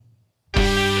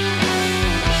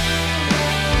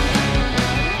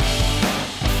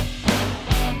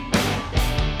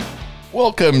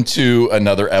Welcome to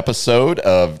another episode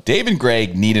of Dave and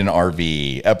Greg Need an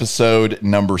RV, episode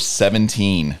number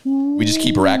 17. We just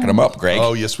keep racking them up, Greg.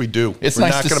 Oh, yes, we do. It's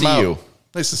nice to see you.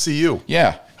 Nice to see you.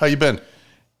 Yeah. How you been?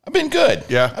 I've been good.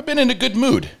 Yeah. I've been in a good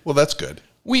mood. Well, that's good.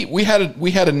 We had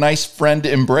a nice friend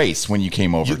embrace when you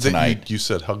came over tonight. You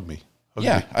said hug me. Hug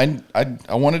me.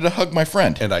 I wanted to hug my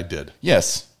friend. And I did.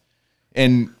 Yes.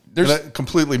 And there's in a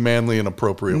completely manly and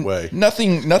appropriate way.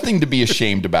 Nothing to be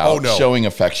ashamed about. Oh, no. Showing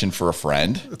affection for a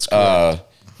friend. That's great.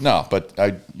 No, but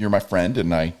you're my friend,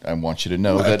 and I want you to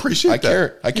know that I appreciate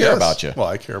that. I care about you. Well,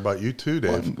 I care about you too,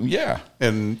 Dave. Well, yeah.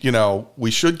 And, we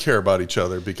should care about each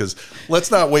other because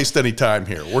let's not waste any time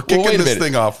here. We're kicking this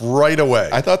thing off right away.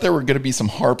 I thought there were going to be some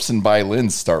harps and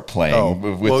violins start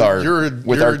playing with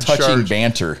our touching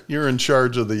banter. You're in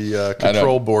charge of the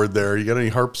control board there. You got any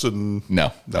harps and...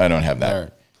 No, I don't have that. All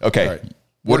right. Okay. All right.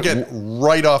 We're getting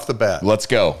right off the bat. Let's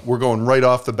go. We're going right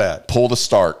off the bat. Pull the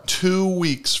start. 2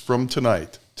 weeks from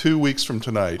tonight.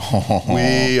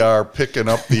 We are picking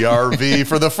up the RV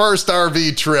for the first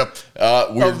RV trip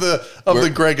of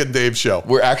the Greg and Dave show.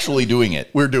 We're actually doing it.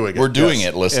 We're doing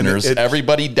it, listeners.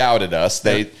 Everybody doubted us.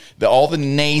 All the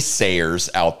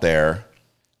naysayers out there.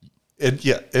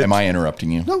 Am I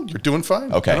interrupting you? No, you're doing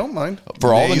fine. Okay. I don't mind.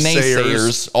 For all the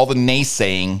naysayers, all the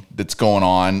naysaying that's going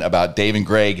on about Dave and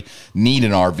Greg need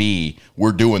an RV,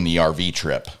 we're doing the RV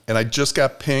trip. And I just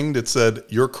got pinged. It said,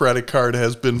 your credit card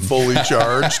has been fully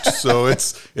charged. So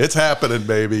it's happening,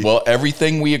 baby. Well,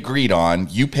 everything we agreed on,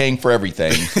 you paying for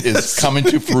everything, is coming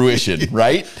to fruition,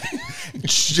 right?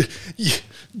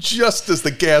 Just as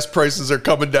the gas prices are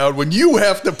coming down when you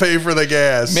have to pay for the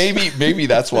gas. Maybe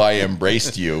that's why I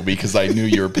embraced you, because I knew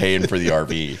you were paying for the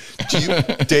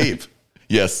RV. Dave.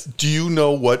 Yes. Do you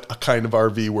know what kind of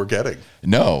RV we're getting?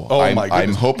 No. Oh, my goodness.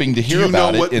 I'm hoping to hear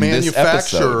about it in this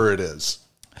episode. Do you know what manufacturer it is?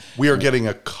 We are getting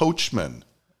a Coachman.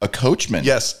 A Coachman?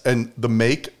 Yes. And the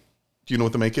make, do you know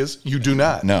what the make is? You do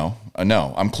not. No,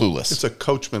 I'm clueless. It's a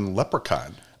Coachman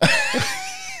Leprechaun.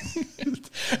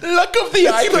 Luck of the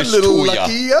Irish little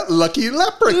to ya. lucky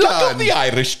leprechaun. Luck of the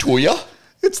Irish to ya.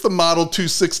 It's the Model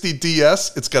 260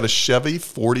 DS. It's got a Chevy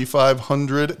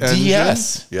 4500 engine.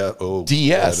 DS. Yeah. Oh,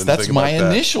 DS. That's my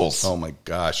initials. Oh my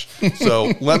gosh.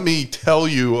 So let me tell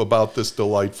you about this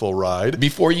delightful ride.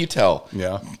 Before you tell,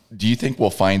 do you think we'll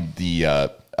find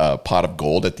the pot of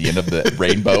gold at the end of the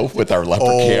rainbow with our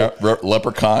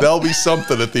leprechaun? There'll be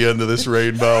something at the end of this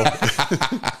rainbow.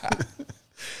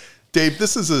 Dave,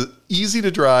 this is an easy to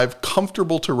drive,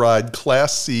 comfortable to ride,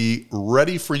 Class C,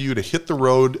 ready for you to hit the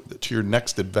road to your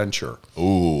next adventure.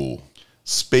 Ooh.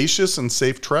 Spacious and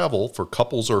safe travel for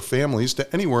couples or families to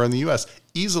anywhere in the U.S.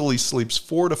 Easily sleeps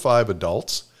 4 to 5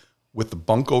 adults with the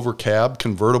bunk over cab,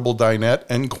 convertible dinette,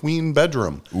 and queen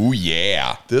bedroom. Ooh,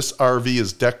 yeah. This RV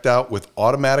is decked out with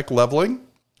automatic leveling,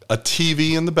 a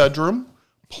TV in the bedroom,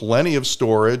 plenty of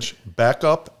storage,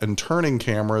 backup and turning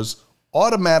cameras,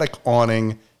 automatic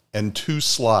awning, and 2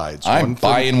 slides. I'm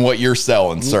buying what you're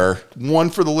selling, sir. One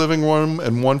for the living room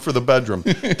and one for the bedroom.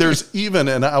 There's even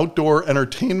an outdoor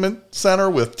entertainment center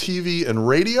with TV and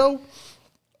radio.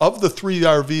 Of the 3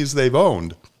 RVs they've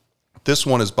owned, this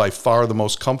one is by far the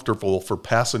most comfortable for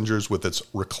passengers with its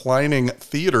reclining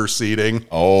theater seating.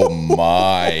 Oh,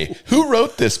 my. Who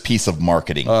wrote this piece of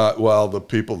marketing? Well, the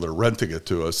people that are renting it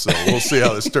to us, so we'll see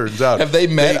how this turns out. Have they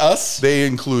met us? They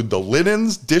include the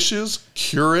linens, dishes,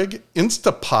 Keurig,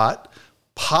 Instapot,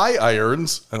 pie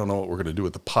irons. I don't know what we're going to do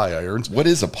with the pie irons. What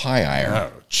is a pie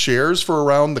iron? Chairs for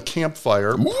around the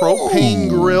campfire, propane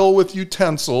grill with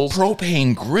utensils.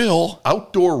 Propane grill?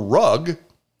 Outdoor rug,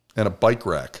 and a bike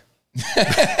rack.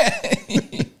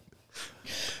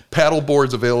 Paddle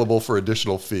boards available for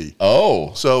additional fee.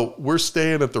 Oh. So we're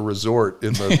staying at the resort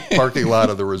in the parking lot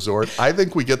of the resort. I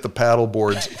think we get the paddle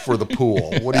boards for the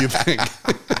pool. What do you think?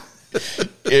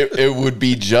 It would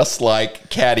be just like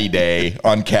Caddy Day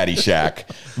on Caddyshack.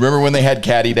 Remember when they had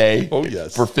Caddy Day? Oh,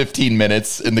 yes. For 15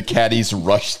 minutes, and the caddies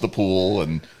rushed the pool,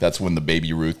 and that's when the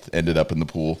Baby Ruth ended up in the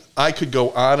pool. I could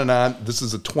go on and on. This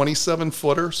is a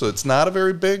 27-footer, so it's not a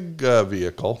very big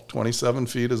vehicle. 27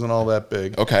 feet isn't all that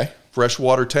big. Okay.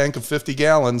 Freshwater tank of 50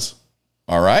 gallons.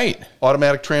 All right.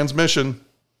 Automatic transmission.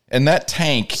 And that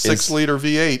tank 6-liter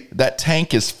V8. That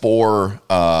tank is for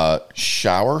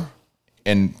shower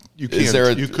and... You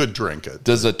could drink it.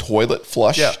 Does a toilet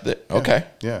flush? Yeah. Okay.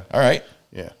 Yeah. All right.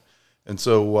 Yeah. And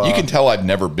so... you can tell I've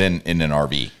never been in an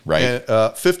RV, right?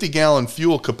 50-gallon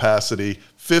fuel capacity,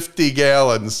 50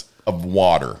 gallons... Of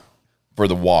water. For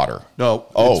the water. No.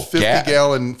 It's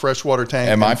 50-gallon freshwater tank.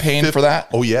 Am I paying for that?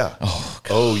 Oh, yeah. Oh,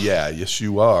 God. Oh, yeah. Yes,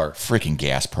 you are. Freaking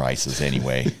gas prices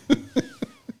anyway.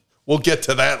 We'll get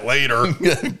to that later.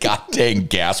 God dang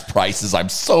gas prices. I'm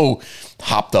so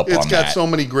hopped up on that. It's got so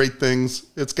many great things.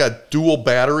 It's got dual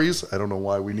batteries. I don't know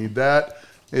why we need that.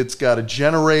 It's got a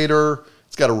generator.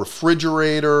 It's got a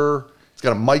refrigerator. It's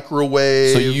got a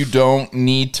microwave. So you don't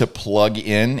need to plug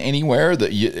in anywhere.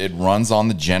 It runs on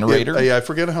the generator. I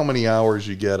forget how many hours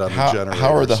you get on the generator.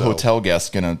 How are the hotel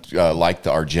guests going to like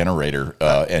our generator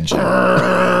engine?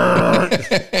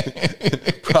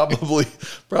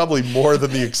 Probably more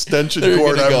than the extension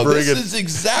cord I'm bringing. This is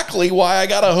exactly why I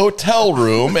got a hotel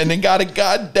room and then got a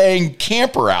goddamn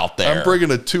camper out there. I'm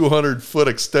bringing a 200-foot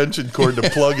extension cord to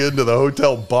plug into the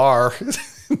hotel bar.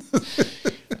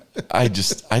 I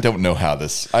don't know how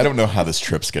this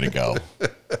trip's going to go.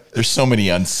 There's so many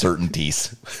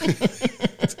uncertainties.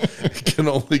 It can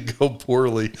only go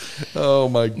poorly. Oh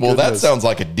my goodness. Well, that sounds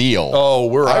like a deal.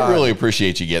 Oh, I really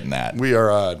appreciate you getting that. We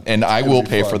are on. And I will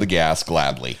pay for the gas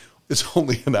gladly. It's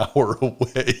only an hour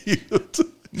away.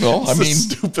 Well, it's the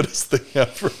stupidest thing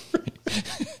ever.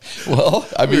 Well,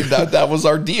 I mean, that was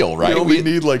our deal, right? We only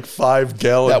need like 5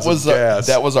 gallons of gas.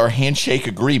 That was our handshake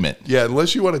agreement. Yeah,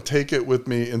 unless you want to take it with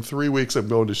me. In 3 weeks, I'm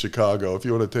going to Chicago. If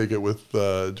you want to take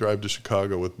it drive to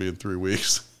Chicago with me in 3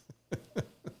 weeks.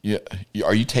 Yeah,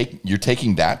 you're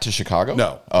taking that to Chicago?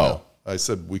 No. Oh. No. I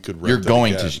said we could rent You're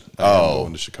going to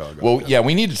going to Chicago. Well, yeah,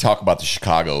 we need to talk about the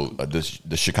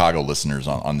Chicago listeners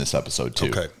on this episode too.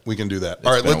 Okay, we can do that.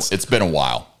 It's been a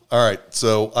while. All right,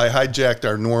 so I hijacked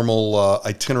our normal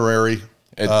itinerary.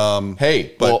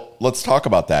 Let's talk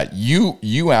about that.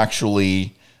 You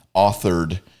actually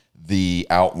authored the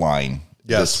outline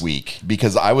this week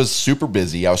because I was super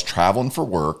busy. I was traveling for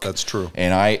work. That's true.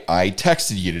 And I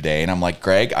texted you today, and I'm like,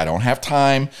 Greg, I don't have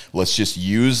time. Let's just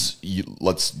use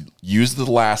the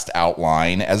last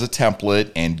outline as a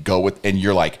template and go with. And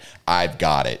you're like, I've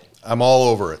got it. I'm all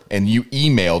over it. And you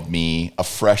emailed me a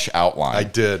fresh outline. I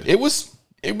did. It was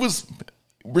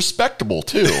respectable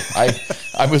too.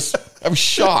 I was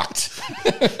shocked.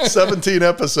 17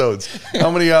 episodes. How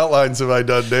many outlines have I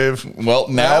done, Dave? Well,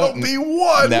 now that'll be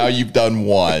one. Now you've done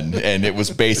one, and it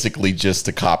was basically just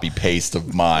a copy paste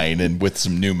of mine and with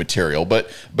some new material.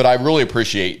 But I really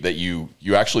appreciate that you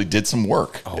actually did some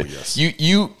work. Oh yes.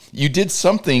 You did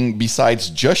something besides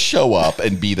just show up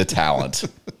and be the talent.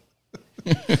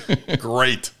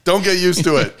 Great. Don't get used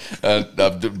to it.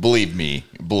 Believe me.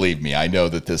 I know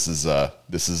that this is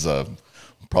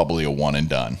probably a one and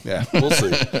done. Yeah, we'll see.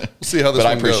 We'll see how this but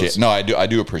one I appreciate goes. No, I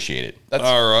do appreciate it. That's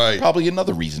all right. Probably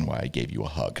another reason why I gave you a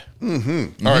hug.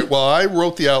 Mm-hmm. All right. Well, I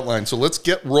wrote the outline, so let's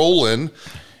get rolling.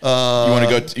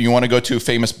 You want to go to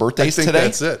famous birthdays I think today?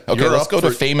 That's it. Okay, let's go to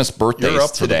famous birthdays you're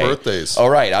up today. For the birthdays. All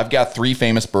right, I've got 3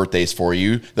 famous birthdays for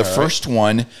you. The first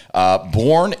one,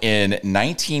 born in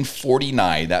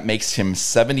 1949, that makes him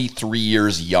 73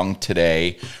 years young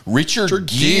today. Richard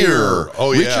Gere.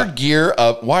 Oh yeah, Richard Gere.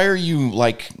 Why are you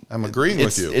like? I'm agreeing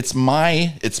with you. It's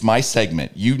my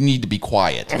segment. You need to be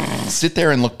quiet. Sit there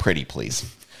and look pretty, please.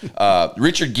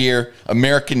 Richard Gere,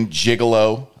 American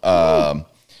Gigolo.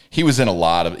 He's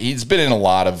been in a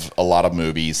lot of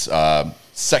movies.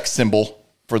 Sex symbol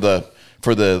for the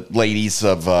ladies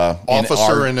of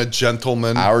Officer and a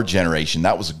Gentleman. Our generation.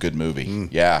 That was a good movie.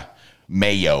 Yeah.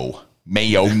 Mayonnaise.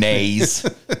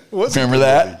 Remember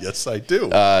that? Movie. Yes, I do.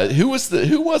 Who was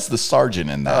the sergeant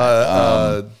in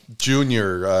that?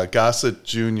 Junior, Gossett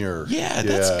Jr. Yeah,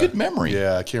 that's a good memory.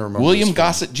 Yeah, I can't remember. William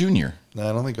Gossett Jr. No,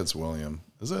 I don't think it's William.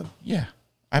 Is it? Yeah.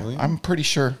 I'm pretty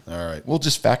sure. All right. We'll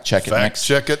just fact check it next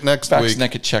week. Fact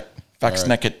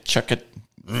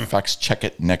check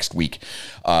it next week.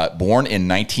 Born in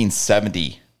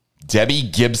 1970, Debbie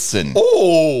Gibson.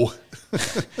 Oh,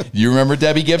 you remember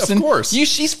Debbie Gibson? Of course.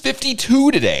 She's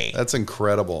 52 today. That's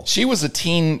incredible. She was a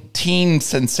teen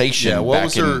sensation. Yeah.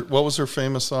 What was her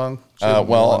famous song?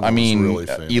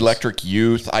 Really Electric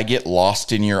Youth. I Get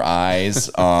Lost in Your Eyes.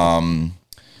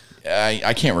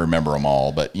 I can't remember them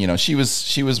all, but she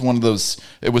was one of those.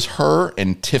 It was her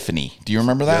and Tiffany. Do you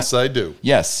remember that? Yes, I do.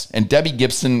 Yes, and Debbie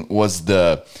Gibson was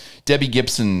the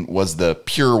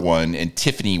pure one, and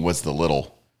Tiffany was the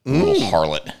little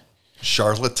harlot.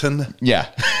 Charlatan. Yeah,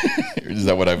 is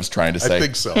that what I was trying to say? I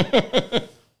think so.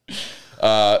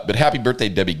 But happy birthday,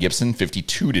 Debbie Gibson,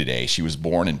 52 today. She was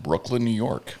born in Brooklyn, New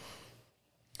York.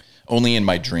 Only in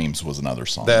My Dreams was another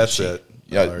song. That's it.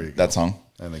 Yeah, that song.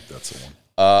 I think that's the one.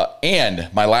 And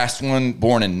my last one,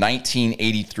 born in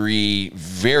 1983,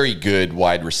 very good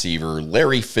wide receiver,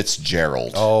 Larry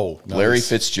Fitzgerald. Oh, nice. Larry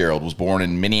Fitzgerald was born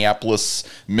in Minneapolis,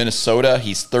 Minnesota.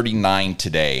 He's 39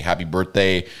 today. Happy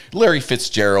birthday, Larry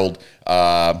Fitzgerald.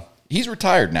 He's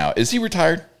retired now. Is he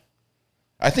retired?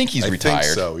 I think he's retired. I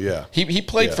think so, yeah. He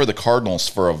played for the Cardinals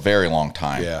for a very long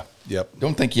time. Yeah. Yep.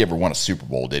 Don't think he ever won a Super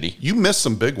Bowl, did he? You missed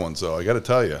some big ones, though. I got to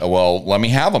tell you. Well, let me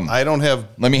have them. I don't have.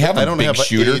 Let me have a big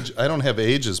shooter. I don't have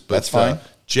ages, but That's fine.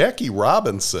 Jackie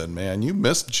Robinson, man, you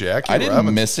missed Jackie. I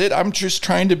didn't miss it. I'm just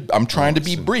trying to. I'm trying to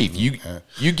be brief.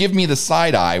 You give me the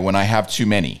side eye when I have too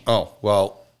many. Oh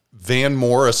well, Van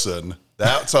Morrison.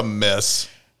 That's a miss.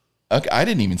 Okay, I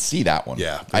didn't even see that one.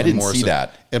 Yeah, I didn't see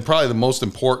that. And probably the most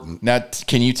important. Now,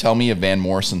 can you tell me a Van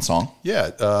Morrison song? Yeah.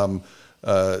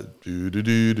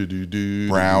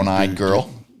 Brown-Eyed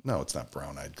Girl. No, it's not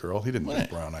Brown-Eyed Girl. He didn't do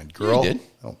Brown-Eyed Girl. Yeah, he did.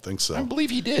 I don't think so. I believe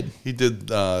he did. He did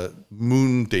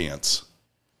Moon Dance.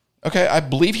 Okay, I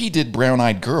believe he did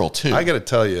Brown-Eyed Girl too. I got to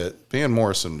tell you, Van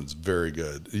Morrison is very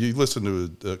good. You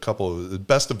listen to a couple of the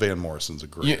best of Van Morrison's a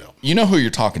great album. You know who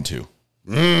you're talking to.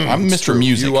 I'm Mr.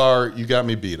 Music. You got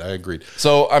me beat. I agreed.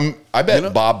 So I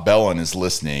bet Bob Bellin is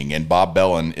listening, and Bob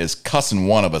Bellin is cussing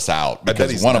one of us out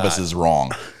because one of us is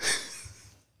wrong.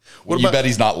 Bet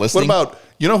he's not listening? What about,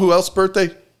 you know who else's birthday?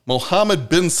 Mohammed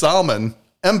bin Salman,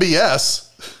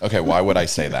 MBS. Okay, why would I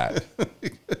say that?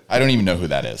 I don't even know who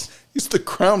that is. He's the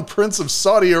crown prince of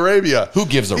Saudi Arabia. Who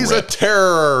gives a rip? He's a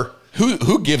terror.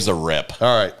 Who gives a rip?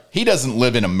 All right. He doesn't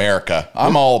live in America.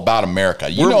 I'm all about America.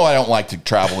 You know I don't like to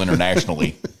travel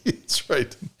internationally. That's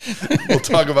right. We'll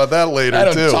talk about that later, I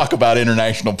don't talk about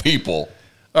international people.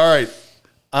 All right.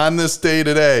 On this day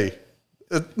today,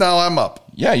 now I'm up.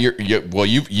 Yeah, you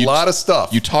a lot of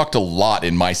stuff. You talked a lot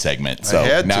in my segment,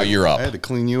 so now you're up. I had to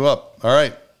clean you up. All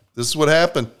right. This is what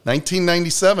happened.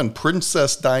 1997,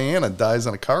 Princess Diana dies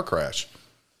in a car crash.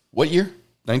 What year?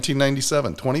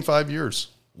 1997, 25 years.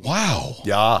 Wow.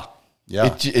 Yeah.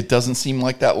 It doesn't seem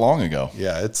like that long ago.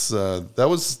 Yeah, it's that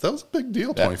was a big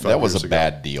deal. 25 years ago. That was a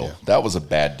bad deal. Yeah. That was a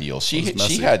bad deal. She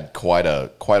had quite a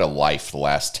life the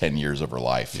last 10 years of her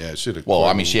life. Yeah, she had. Well,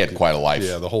 I mean, she had quite a life.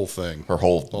 Yeah, the whole thing. Her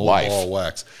whole life. All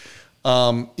wax.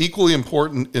 Equally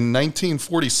important, in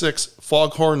 1946,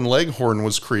 Foghorn Leghorn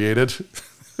was created.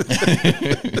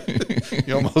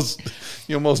 You almost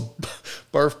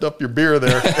barfed up your beer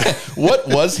there. What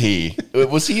was he?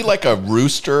 Was he like a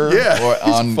rooster? Yeah, or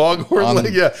Foghorn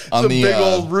Leg. Yeah, he's a big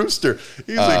old rooster.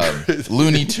 He's a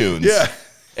Looney Tunes. Yeah.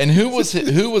 And who was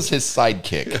his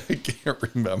sidekick? I can't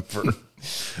remember.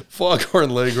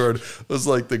 Foghorn Leghorn was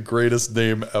like the greatest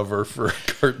name ever for a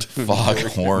cartoon.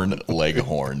 Foghorn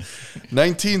Leghorn.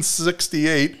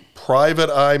 1968. Private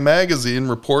Eye magazine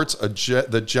reports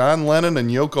that John Lennon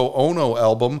and Yoko Ono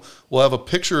album will have a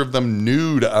picture of them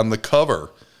nude on the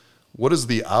cover. What is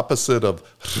the opposite of?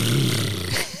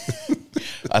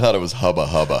 I thought it was hubba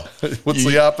hubba. What's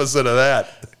the opposite of that?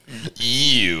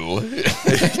 Ew.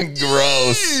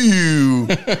 Gross. Ew.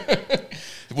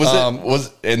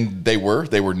 And they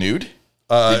were nude?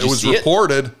 It was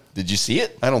reported. Did you see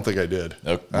it? I don't think I did.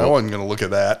 Okay, I wasn't going to look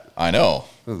at that. I know.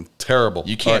 Terrible.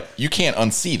 You can't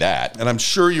unsee that. And I'm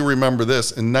sure you remember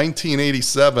this. In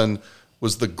 1987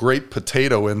 was the Great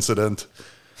Potato Incident.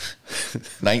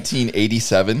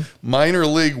 1987? Minor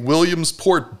League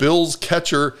Williamsport Bills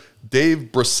catcher Dave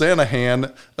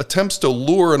Brisanahan attempts to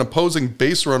lure an opposing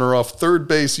base runner off third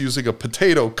base using a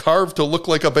potato carved to look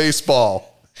like a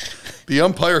baseball. The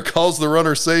umpire calls the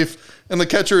runner safe, and the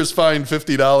catcher is fined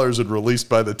 $50 and released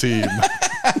by the team.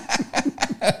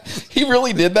 He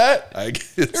really did that?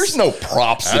 There's no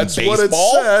props in baseball. That's what it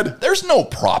said. There's no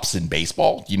props in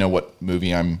baseball. Do you know what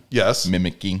movie I'm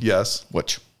mimicking? Yes.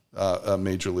 Which?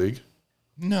 Major League.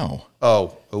 No.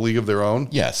 Oh, A League of Their Own?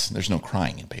 Yes. There's no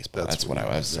crying in baseball. That's what I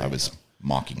was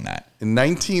mocking that. In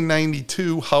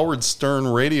 1992, Howard Stern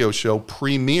radio show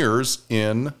premieres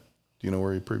in, do you know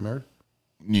where he premiered?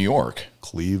 New York.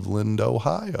 Cleveland,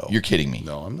 Ohio. You're kidding me.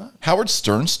 No, I'm not. Howard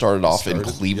Stern started off in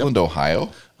Cleveland,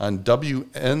 Ohio? On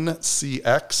WNCX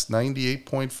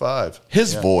 98.5.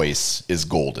 His voice is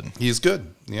golden. He's good.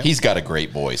 Yeah. He's got a great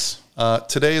voice.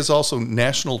 Today is also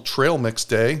National Trail Mix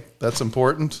Day. That's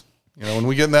important. You know, when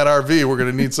we get in that RV, we're going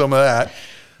to need some of that.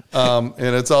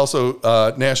 And it's also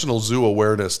National Zoo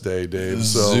Awareness Day, Dave.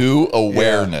 So, zoo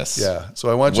awareness. Yeah.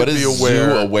 So I want you to be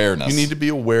aware. Zoo awareness? You need to be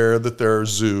aware that there are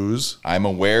zoos. I'm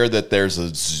aware that there's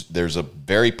a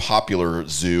very popular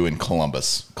zoo in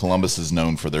Columbus. Columbus is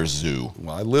known for their zoo.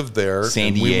 Well, I lived there.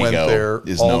 San Diego we went there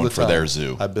is known for their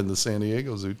zoo. I've been to San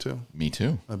Diego Zoo too. Me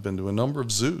too. I've been to a number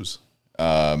of zoos.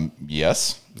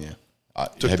 Yes. Yeah.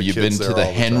 Have you been to the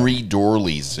Henry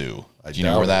Dorley Zoo? Do you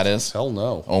know where that is? Hell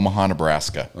no. Omaha,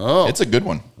 Nebraska. Oh. It's a good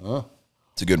one. Oh.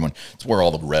 It's a good one. It's where all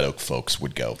the Red Oak folks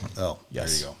would go. Oh,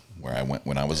 yes. There you go. Where I went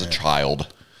when I was a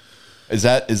child. Is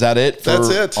that it? That's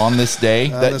it. On this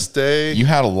day? On this day. You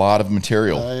had a lot of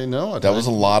material. I know. That was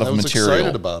a lot of material. I was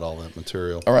excited about all that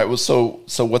material. All right. Well, so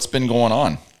what's been going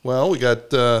on? Well, we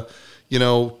got, you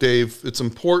know, Dave, it's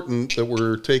important that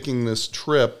we're taking this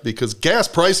trip because gas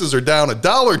prices are down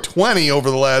 $1.20 over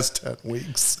the last 10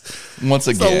 weeks. Once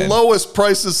It's again, the lowest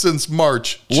prices since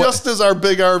March, just as our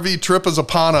big RV trip is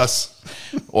upon us.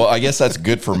 well, I guess that's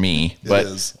good for me, but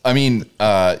is. I mean,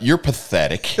 you're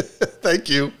pathetic. Thank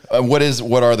you. What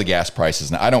are the gas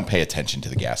prices now? I don't pay attention to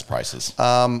the gas prices,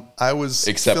 I was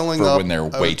except for filling up, when they're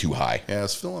way too high. Yeah, I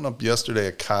was filling up yesterday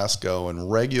at Costco,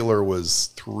 and regular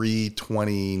was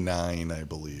 $3.29, I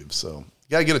believe. So you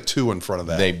gotta get a 2 in front of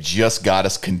that. They've just got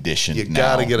us conditioned. You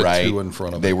now, gotta get a right? 2 in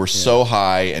front of it. They were so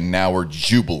high, and now we're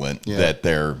jubilant that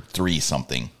they're 3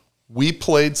 something. We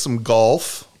played some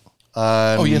golf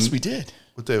on. Oh yes, we did.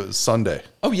 What day was it? Sunday?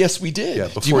 Oh yes, we did. Yeah,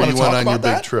 Do before wanna you went talk on your about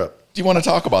big that? trip. Do you want to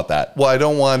talk about that? Well, I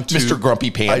don't want to, Mr.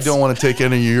 Grumpy Pants. I don't want to take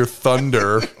any of your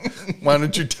thunder. Why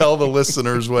don't you tell the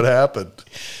listeners what happened?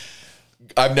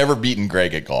 I've never beaten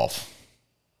Greg at golf.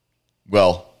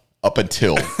 Well, up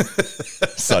until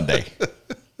Sunday.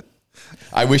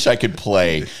 I wish I could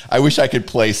play. I wish I could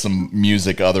play some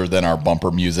music other than our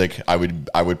bumper music. I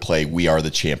would play "We Are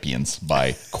the Champions"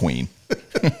 by Queen.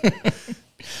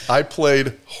 I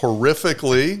played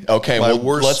horrifically. Okay, my well,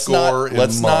 worst score in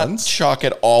let's months. not chalk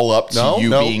it all up to you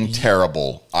being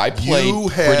terrible. I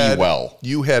played pretty well.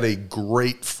 You had a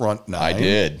great front 9. I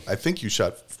did. I think you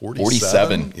shot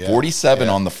 47. 47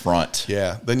 on the front.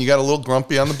 Yeah. Then you got a little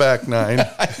grumpy on the back 9.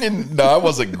 I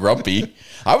wasn't grumpy.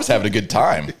 I was having a good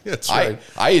time. That's right.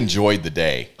 I enjoyed the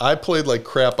day. I played like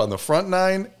crap on the front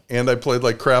 9, and I played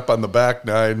like crap on the back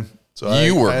 9. So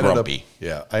you were I ended grumpy.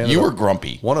 You were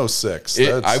grumpy. 106.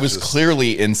 I was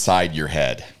clearly inside your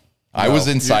head. I was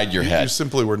inside your head. You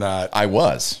simply were not. I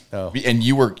was. No. And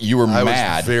you were I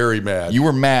mad. was very mad. You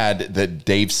were mad that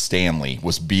Dave Stanley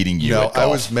was beating you at golf. I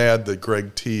was mad that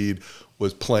Greg Teed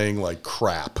was playing like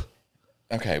crap.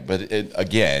 Okay, but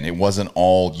it wasn't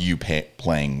all you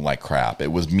playing like crap.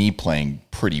 It was me playing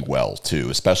pretty well too,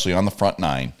 especially on the front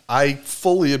 9. I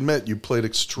fully admit you played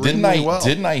extremely well.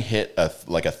 Didn't I hit a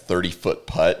 30-foot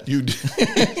putt? You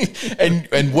did.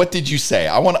 and what did you say?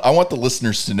 I want the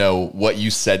listeners to know what you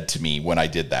said to me when I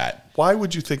did that. Why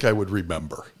would you think I would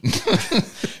remember?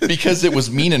 Because it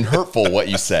was mean and hurtful what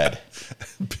you said.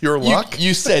 Pure luck?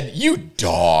 You said, "You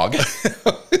dog."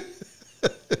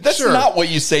 That's not what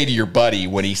you say to your buddy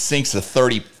when he sinks a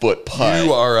 30-foot putt.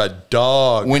 You are a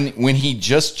dog. When he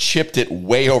just chipped it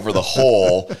way over the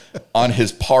hole on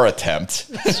his par attempt.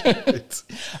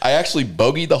 I actually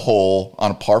bogeyed the hole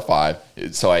on a par 5,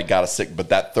 so I got a 6, but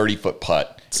that 30-foot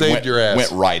putt saved your ass.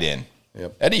 Went right in.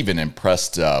 Yep. That even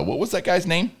impressed, what was that guy's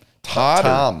name?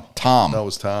 Tom. That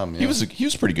was Tom. Yeah. He was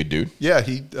a pretty good dude. Yeah,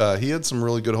 he had some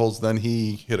really good holes. Then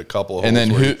he hit a couple of holes.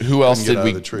 And then who else did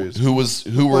we?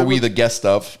 Who were we the guest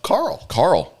of? Carl.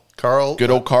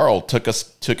 Good old Carl took us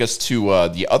to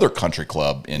the other country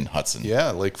club in Hudson.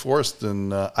 Yeah, Lake Forest,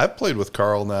 and I've played with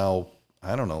Carl now.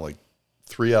 I don't know, like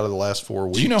 3 out of the last 4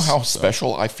 weeks. Do you know how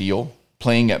special I feel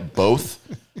playing at both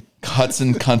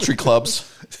Hudson country clubs?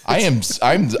 I'm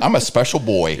a special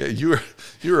boy. Yeah,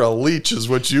 you're a leech, is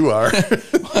what you are.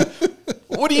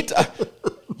 What do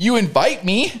you invite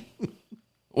me?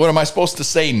 What am I supposed to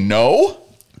say? No.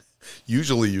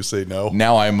 Usually you say no.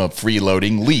 Now I'm a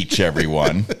freeloading leech,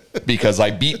 everyone, because I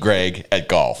beat Greg at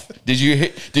golf. Did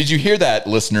you hear that,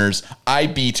 listeners? I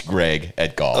beat Greg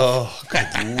at golf. Oh,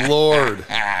 good Lord.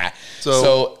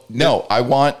 So no, I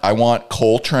want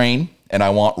Coltrane and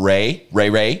I want Ray.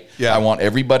 Yeah. I want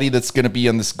everybody that's going to be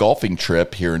on this golfing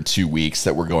trip here in 2 weeks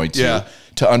that we're going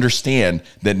to understand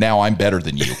that now I'm better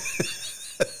than you.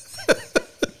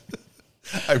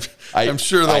 I'm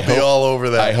sure they'll be all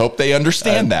over that. I hope they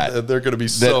understand that. They're going to be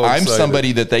so excited. I'm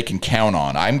somebody that they can count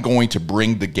on. I'm going to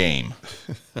bring the game.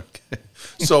 Okay.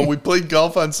 So we played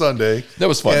golf on Sunday. That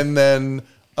was fun. And then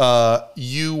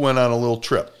you went on a little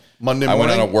trip. Monday morning? I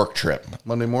went on a work trip.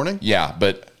 Monday morning? Yeah,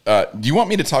 but do you want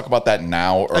me to talk about that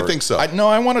now? Or I think so.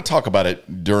 I want to talk about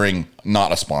it during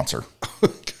not a sponsor.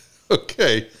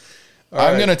 Okay.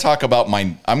 I'm going to talk about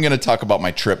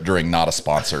my trip during not a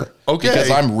sponsor. Okay. Because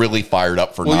I'm really fired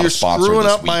up for not a sponsor. You're screwing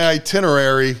this up week. my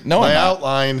itinerary, my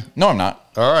outline. No, I'm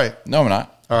not. All right. No, I'm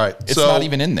not. All right. It's not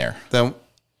even in there.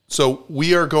 So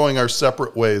we are going our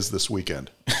separate ways this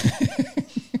weekend.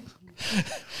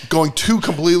 Going 2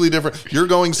 completely different. You're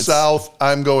going south.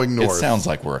 I'm going north. It sounds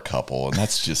like we're a couple, and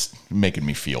that's just making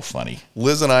me feel funny.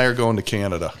 Liz and I are going to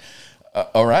Canada.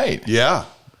 All right. Yeah.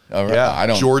 All right.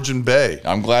 Yeah. Georgian Bay.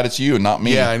 I'm glad it's you and not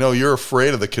me. Yeah, I know you're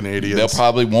afraid of the Canadians. They'll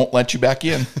probably won't let you back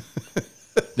in.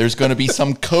 There's going to be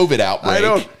some COVID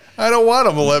outbreak. I don't want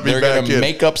them to let me They're back going to in.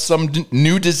 make up some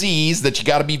new disease that you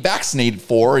got to be vaccinated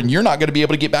for, and you're not going to be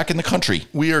able to get back in the country.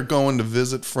 We are going to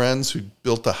visit friends who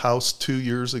built a house 2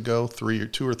 or 3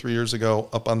 years ago,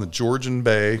 up on the Georgian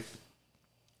Bay.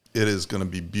 It is going to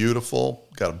be beautiful.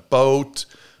 Got a boat.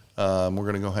 We're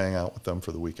going to go hang out with them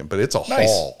for the weekend. But it's a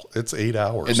haul. It's 8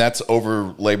 hours. And that's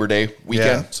over Labor Day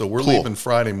weekend? Yeah, so we're Cool. leaving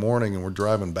Friday morning and we're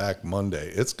driving back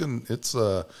Monday. It's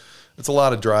a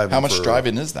lot of driving. How much for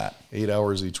driving is that? 8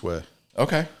 hours each way.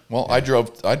 Okay. Well, I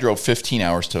drove 15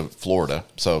 hours to Florida,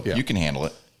 so you can handle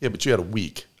it. Yeah, but you had a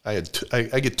week. I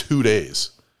get 2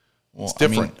 days. Well, It's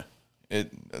different. I mean,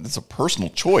 it's a personal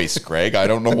choice, Greg. I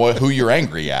don't know who you're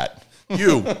angry at.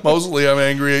 You. Mostly I'm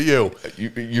angry at you.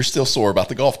 You're still sore about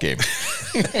the golf game.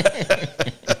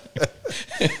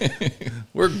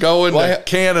 We're going to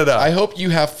Canada. I hope you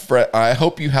have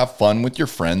fun with your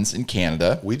friends in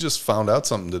Canada. We just found out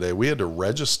something today. We had to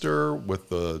register with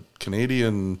the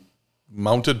Canadian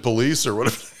Mounted Police or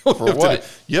whatever. For what?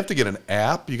 You have to get an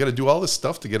app. You got to do all this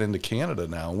stuff to get into Canada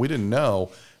now. And we didn't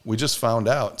know. We just found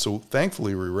out. So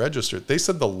thankfully we registered. They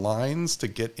said the lines to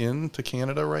get into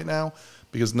Canada right now,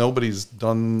 because nobody's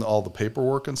done all the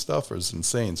paperwork and stuff, is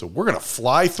insane. So we're going to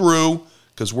fly through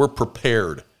because we're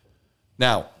prepared.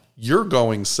 Now, you're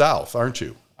going south, aren't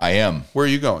you? I am. Where are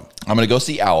you going? I'm going to go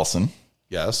see Allison.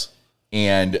 Yes.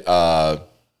 And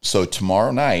so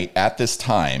tomorrow night at this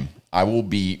time, I will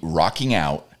be rocking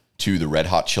out to the Red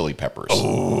Hot Chili Peppers.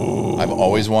 Oh. I've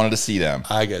always wanted to see them.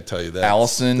 I got to tell you that.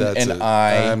 Allison and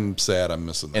I'm sad I'm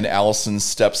missing that. And Allison's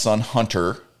stepson,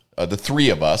 Hunter, the three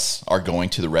of us are going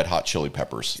to the Red Hot Chili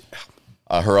Peppers.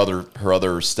 Her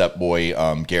other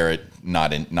stepboy, Garrett,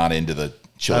 not into the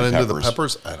Chili Peppers. Not into the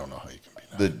Peppers? I don't know how you can be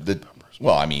not into the Peppers.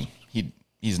 Well, I mean,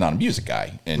 he's not a music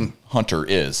guy, and Hunter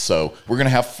is. So we're going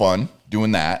to have fun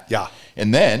doing that. Yeah.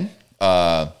 And then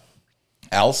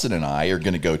Allison and I are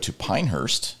going to go to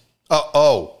Pinehurst.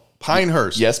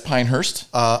 Pinehurst. Yes,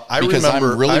 Pinehurst. Because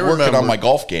I'm really working on my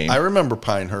golf game. I remember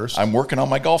Pinehurst. I'm working on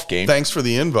my golf game. Thanks for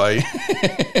the invite.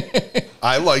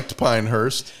 I liked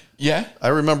Pinehurst. Yeah. I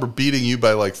remember beating you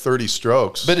by like 30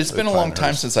 strokes. But it's been a long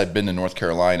time since I've been to North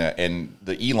Carolina, and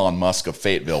the Elon Musk of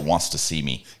Fayetteville wants to see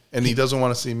me. And he doesn't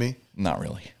want to see me? Not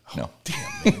really. No.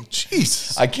 Damn, man.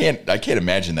 Jesus. I can't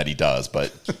imagine that he does,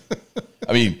 but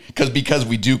I mean, because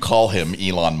we do call him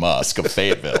Elon Musk of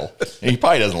Fayetteville. And he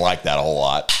probably doesn't like that a whole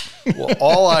lot. Well,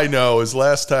 all I know is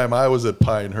last time I was at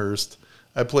Pinehurst,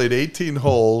 I played 18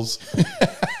 holes,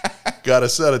 got a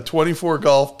set of 24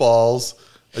 golf balls,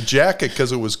 a jacket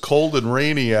because it was cold and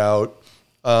rainy out.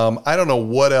 I don't know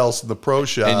what else in the pro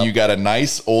shop. And you got a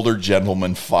nice older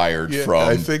gentleman fired from,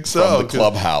 I think so, from the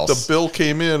clubhouse. The bill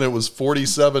came in, it was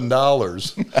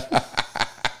 $47.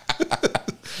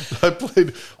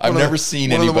 I've never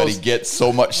seen anybody get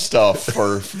so much stuff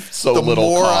for so little The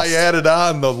more cost. I added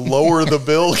on, the lower the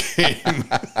bill came.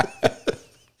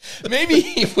 Maybe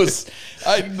he was,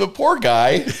 the poor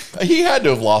guy, he had to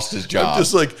have lost his job. I'm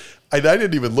just like, I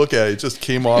didn't even look at it. It just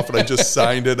came off and I just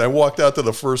signed it. And I walked out to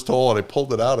the first hole and I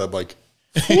pulled it out. I'm like,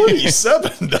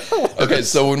 $47. Okay,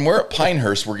 so when we're at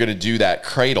Pinehurst, we're going to do that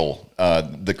cradle,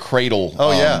 the cradle.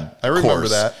 Oh, yeah. I remember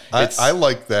course. that. I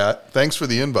like that. Thanks for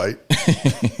the invite.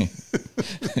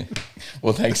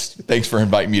 Well, thanks for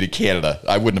inviting me to Canada.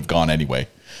 I wouldn't have gone anyway.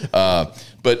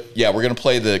 But yeah, we're going to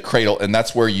play the cradle, and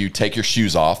that's where you take your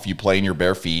shoes off, you play in your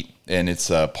bare feet, and it's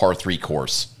a par 3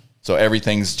 course. So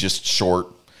everything's just short,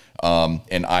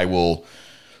 and I will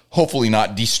hopefully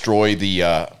not destroy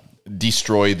the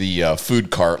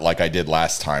food cart like I did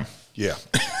last time. Yeah.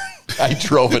 I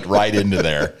drove it right into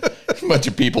there. A bunch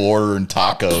of people ordering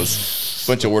tacos.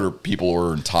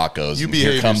 You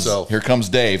behave yourself. Here comes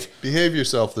Dave. Behave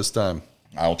yourself this time.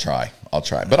 I'll try.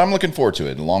 But I'm looking forward to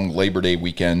it. A long Labor Day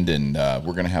weekend, and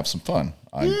we're going to have some fun.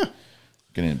 I'm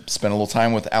going to spend a little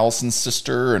time with Allison's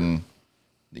sister and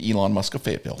the Elon Musk of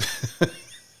Fayetteville.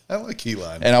 I like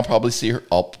Elon. And I'll probably see her.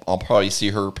 I'll probably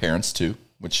see her parents too,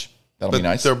 which that'll be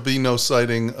nice. There'll be no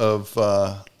sighting of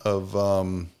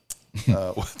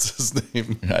what's his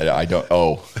name? I don't.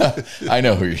 Oh, I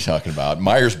know who you're talking about.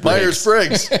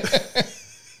 Myers-Briggs.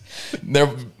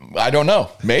 I don't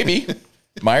know. Maybe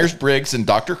Myers-Briggs and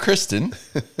Dr. Kristen.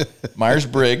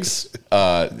 Myers-Briggs.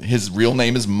 His real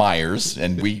name is Myers,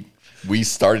 and we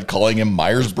started calling him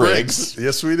Myers-Briggs.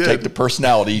 Yes, we did. Take the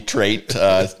personality trait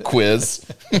quiz.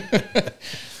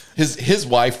 His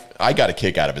wife. I got a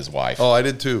kick out of his wife. Oh, I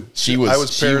did too. I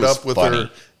was paired up with funny. her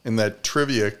in that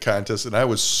trivia contest, and I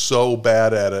was so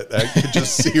bad at it. I could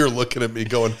just see her looking at me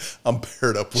going, I'm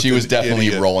paired up with She was definitely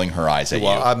idiot. rolling her eyes at you.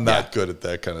 I'm not good at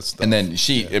that kind of stuff. And then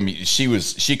she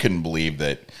couldn't believe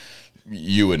that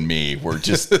you and me were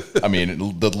just, I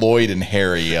mean, the Lloyd and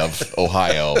Harry of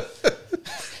Ohio.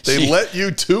 They let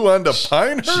you two onto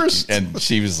Pinehurst? And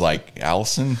she was like,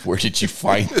 Allison, where did you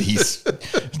find these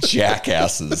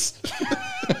jackasses?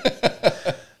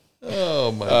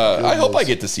 Oh, my God. I hope I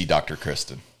get to see Dr.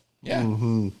 Kristen. Yeah.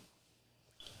 Mm-hmm.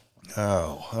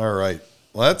 Oh, all right.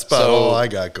 Well, that's about all I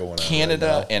got going on.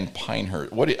 Canada and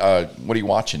Pinehurst. What are you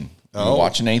watching? You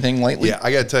watching anything lately? Yeah,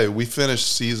 I got to tell you, we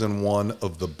finished season 1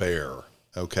 of The Bear.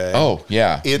 Okay. Oh,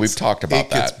 yeah. We've talked about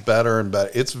that. It gets better and better.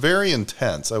 It's very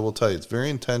intense. I will tell you, it's very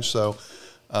intense. So,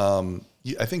 I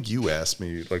think you asked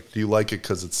me, like, do you like it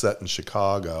because it's set in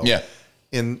Chicago? Yeah.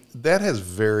 And that has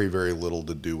very, very little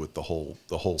to do with the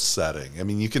whole setting. I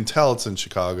mean, you can tell it's in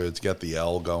Chicago. It's got the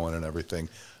L going and everything.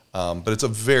 But it's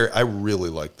I really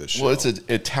like this show. Well, it's an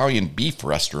Italian beef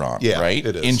restaurant, right?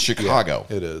 It is. In Chicago.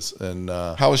 Yeah, it is. And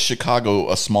how is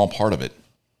Chicago a small part of it?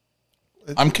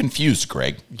 I'm confused,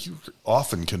 Greg. You're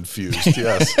often confused,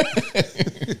 yes.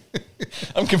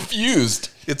 I'm confused.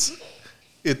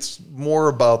 It's more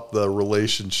about the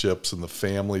relationships and the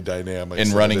family dynamics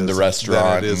and running the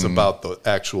restaurant. Than it is about the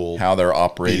actual how they're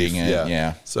operating beef. it.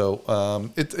 Yeah.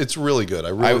 So it's really good.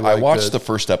 I watched the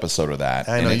first episode of that,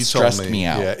 I know, and it stressed me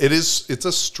out. Yeah, it is. It's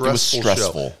a stressful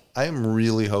stressful. show. I am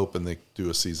really hoping they do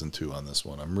a season 2 on this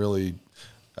one. I'm really.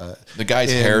 The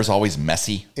guy's hair is always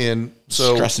messy. And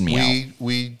so stressing me out.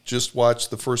 We just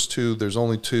watched the first 2. There's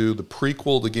only 2. The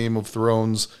prequel to Game of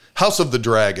Thrones, House of the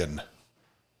Dragon.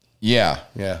 Yeah.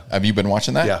 Yeah. Have you been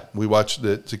watching that? Yeah. We watched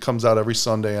it. It comes out every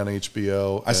Sunday on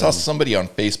HBO. I saw somebody on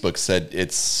Facebook said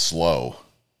it's slow.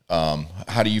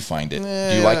 How do you find it?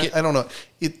 Do you like it? I don't know.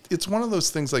 It's one of those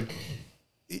things like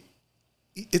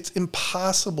it's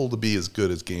impossible to be as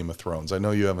good as Game of Thrones. I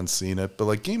know you haven't seen it, but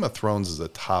like Game of Thrones is a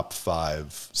top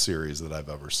 5 series that I've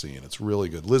ever seen. It's really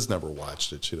good. Liz never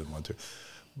watched it. She didn't want to.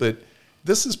 But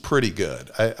this is pretty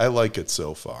good. I like it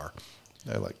so far.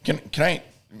 Can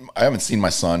I haven't seen my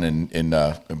son in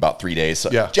about 3 days.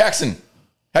 So, yeah. Jackson,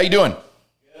 how you doing?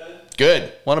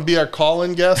 Good. Want to be our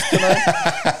call-in guest tonight?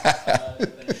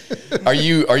 Are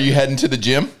you heading to the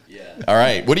gym? Yeah. All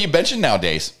right. What are you benching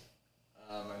nowadays?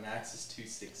 My max is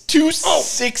 260.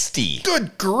 260.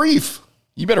 Good grief.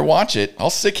 You better watch it. I'll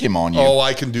sick him on you. Oh,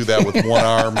 I can do that with one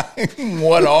arm.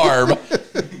 One arm.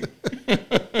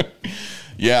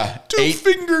 Yeah. 2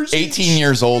 fingers 18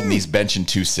 years old and he's benching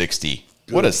 260.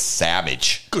 Good. What a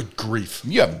savage. Good grief.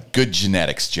 You have good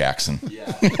genetics, Jackson.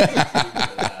 Yeah.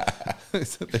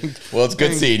 Well, it's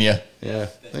good seeing you. Yeah.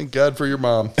 Thank God for your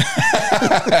mom.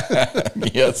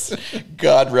 Yes.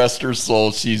 God rest her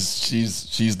soul.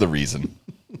 She's the reason.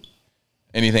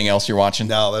 Anything else you're watching?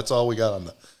 No, that's all we got on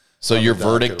the. So your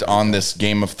verdict on this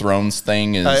Game of Thrones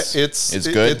thing is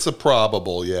good? It's a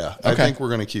probable, yeah. Okay. I think we're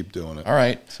going to keep doing it. All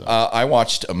right. So. I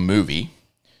watched a movie.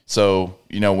 So,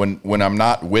 when I'm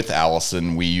not with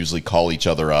Allison, we usually call each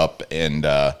other up and,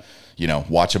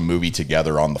 watch a movie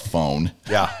together on the phone.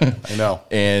 Yeah, I know.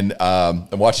 And I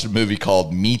watched a movie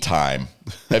called Me Time.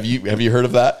 Have you heard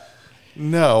of that?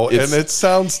 No, and it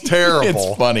sounds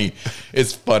terrible.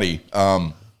 It's funny.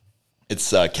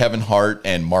 It's Kevin Hart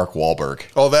and Mark Wahlberg.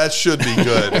 Oh, that should be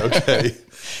good. Okay.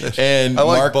 And I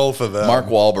like both of them. Mark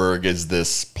Wahlberg is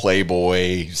this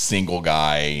playboy single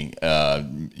guy.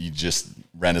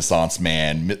 Renaissance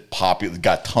man, popular,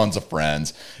 got tons of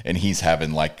friends, and he's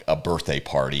having like a birthday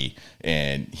party,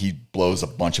 and he blows a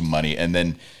bunch of money. And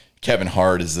then Kevin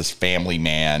Hart is this family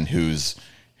man who's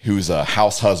a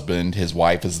house husband. His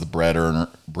wife is the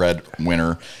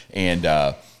breadwinner,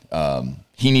 and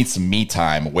he needs some me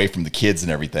time away from the kids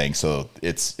and everything. So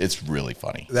it's really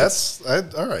funny.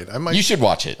 All right. You should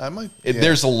watch it. I might. Yeah.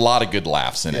 There's a lot of good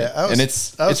laughs in it, and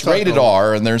it's rated to,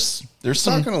 R. And there's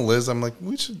some. Talking to Liz, I'm like,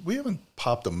 we haven't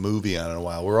popped a movie on in a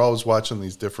while. We're always watching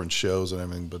these different shows and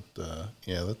everything, but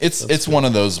it's one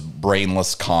of those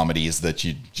brainless comedies that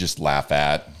you just laugh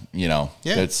at. Yeah,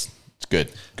 it's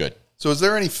good. So is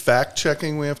there any fact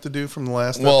checking we have to do from the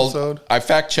last episode? I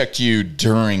fact checked you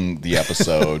during the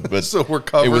episode, but so we're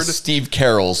covered. It was Steve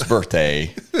Carell's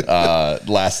birthday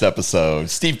last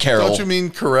episode. Steve Carell. Don't you mean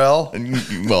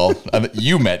Carell? Well,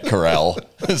 you met Carell.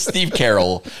 Steve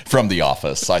Carell from The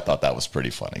Office. I thought that was pretty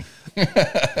funny.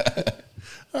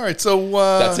 All right, so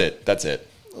that's it.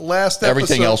 Last episode,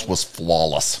 everything else was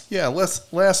flawless. Yeah,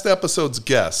 last episode's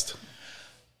guest.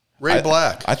 Ray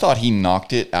Black. I thought he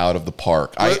knocked it out of the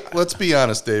park. Let's be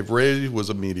honest, Dave. Ray was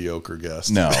a mediocre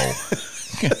guest. No.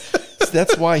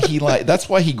 That's why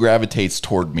he gravitates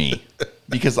toward me,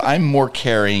 because I'm more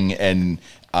caring and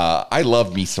I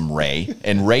love me some Ray,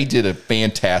 and Ray did a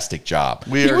fantastic job.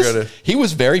 He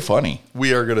was very funny.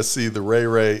 We are going to see the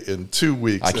Ray in 2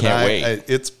 weeks. I can't wait.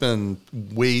 It's been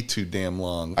way too damn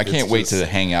long. I can't wait to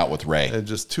hang out with Ray.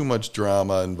 Just too much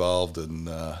drama involved, and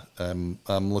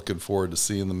I'm looking forward to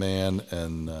seeing the man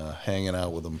and hanging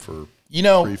out with him for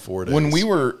 3-4 days. When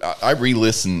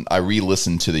I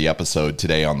re-listened to the episode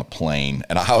today on the plane,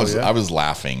 and I was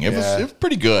laughing. It was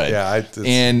pretty good. Yeah,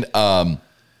 and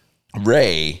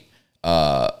Ray,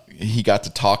 he got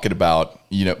to talking about,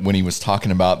 when he was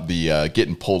talking about the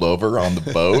getting pulled over on the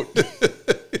boat,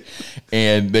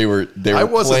 and they were I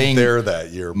wasn't playing there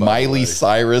that year. Miley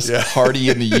Cyrus "Party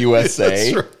in the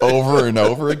USA" right. over and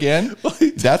over again.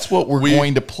 That's what we're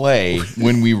going to play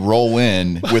when we roll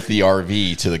in with the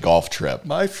RV to the golf trip.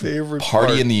 My favorite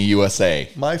 "Party in the USA."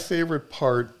 My favorite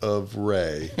part of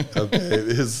Ray,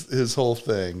 his whole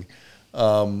thing,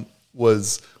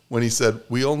 was when he said,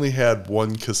 "We only had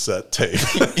one cassette tape."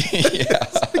 Yeah.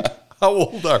 How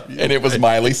old are you? And it was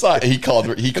Miley Cyrus. He called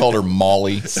her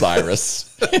Molly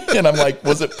Cyrus. And I'm like,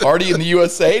 was it "Party in the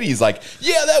USA"? And he's like,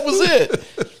 yeah, that was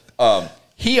it.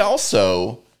 He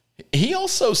also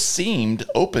seemed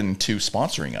open to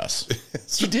sponsoring us.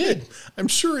 He did. I'm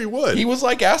sure he would. He was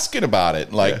like asking about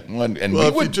it. Like, and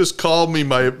if you just call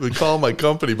my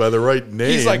company by the right name.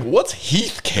 He's like, what's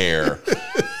Heath Care?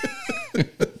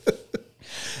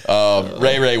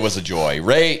 Ray was a joy.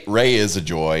 Ray is a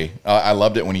joy. I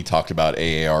loved it when he talked about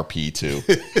AARP too.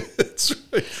 That's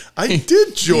right. I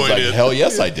did join it. Hell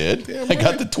yes, I did. Damn I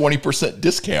got the 20%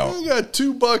 discount. I got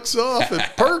 $2 off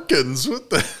at Perkins. What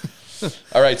the?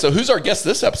 All right, so who's our guest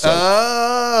this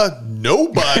episode?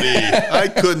 Nobody. I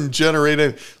couldn't generate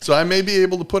it. So I may be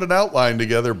able to put an outline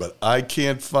together, but I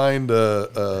can't find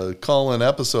a call-in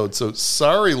episode. So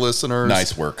sorry, listeners.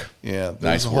 Nice work. Yeah,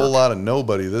 there's a whole lot of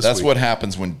nobody this week. That's what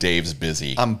happens when Dave's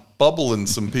busy. I'm bubbling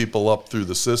some people up through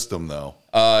the system, though.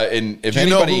 And if do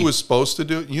you know who was supposed to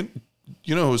do it?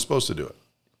 You know who was supposed to do it?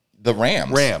 The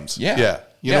Rams. Yeah.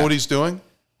 You know what he's doing?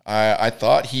 I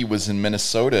thought he was in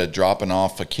Minnesota dropping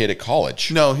off a kid at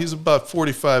college. No, he's about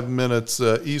 45 minutes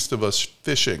east of us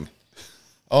fishing.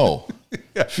 Oh,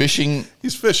 yeah. Fishing.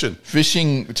 He's fishing.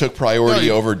 Fishing took priority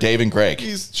over Dave and Greg.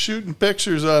 He's shooting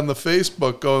pictures on the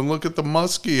Facebook going, look at the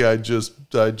muskie I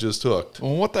just hooked.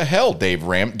 Well, what the hell, Dave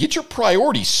Ram? Get your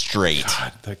priorities straight.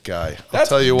 God, that guy.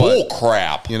 That's I'll tell you bull what.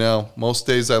 crap. Most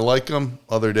days I like him.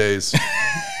 Other days,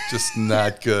 just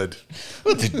not good.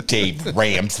 Dave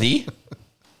Ramsey.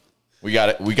 We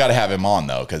got to have him on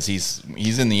though, because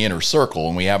he's in the inner circle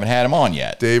and we haven't had him on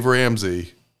yet. Dave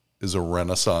Ramsey is a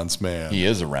Renaissance man. He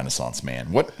is a Renaissance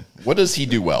man. What does he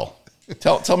do well?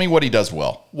 Tell me what he does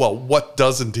well. Well, what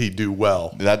doesn't he do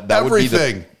well? That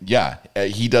everything. Would be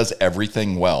he does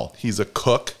everything well. He's a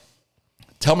cook.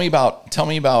 Tell me about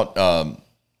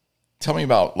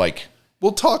like.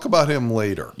 We'll talk about him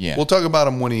later. Yeah. We'll talk about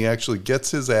him when he actually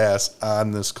gets his ass on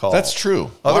this call. That's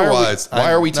true. Otherwise,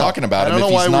 why are we talking about him? I don't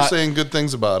know why we're saying good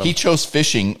things about him. He chose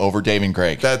fishing over Dave and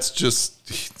Greg. That's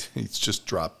he's just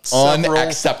dropped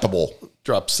unacceptable.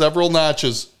 Dropped several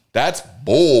notches. That's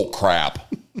bull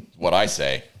crap. Is what I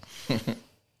say.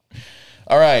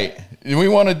 All right. Do we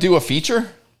want to do a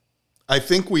feature? I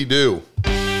think we do.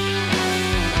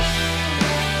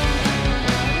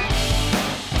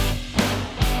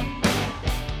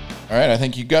 All right, I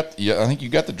think you got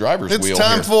the driver's wheel. It's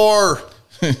time for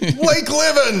Lake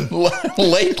Living.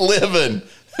 Lake Living.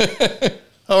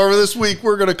 However, this week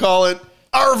we're going to call it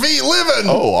RV Living.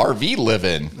 Oh, RV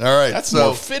Living. All right, that's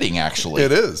more fitting, actually.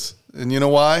 It is, and you know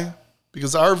why?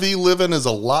 Because RV Living is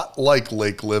a lot like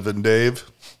Lake Living, Dave.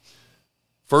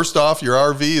 First off, your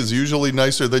RV is usually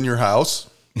nicer than your house.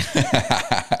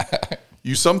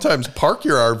 You sometimes park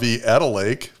your RV at a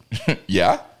lake.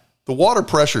 Yeah. The water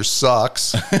pressure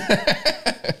sucks.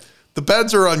 The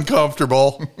beds are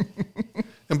uncomfortable.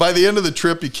 And by the end of the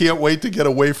trip, you can't wait to get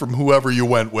away from whoever you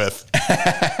went with.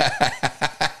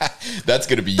 That's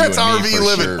going to be That's you and RV me for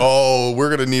living. sure. Oh, we're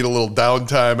going to need a little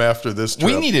downtime after this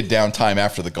trip. We needed downtime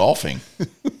after the golfing.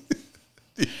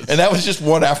 And that was just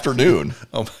one afternoon.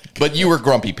 Oh my God. But you were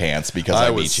grumpy pants because I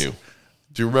beat you.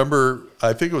 Do you remember?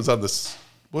 I think it was on this.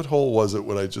 What hole was it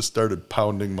when I just started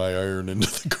pounding my iron into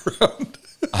the ground?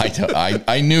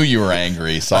 I knew you were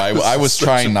angry, so I was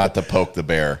trying not to poke the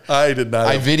bear. I did not.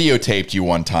 I videotaped you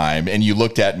one time, and you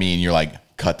looked at me, and you're like,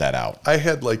 cut that out. I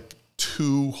had like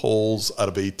 2 holes out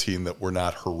of 18 that were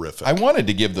not horrific. I wanted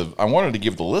to give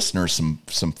the listeners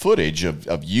some footage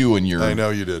of you and your. I know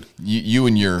you did. You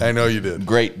and your. I know you did.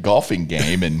 Great golfing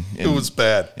game, and it was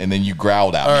bad. And then you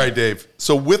growled at me. All right, Dave.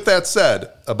 So with that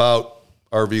said about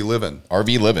RV Living,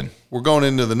 RV Living, we're going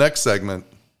into the next segment.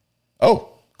 Oh,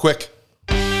 quick.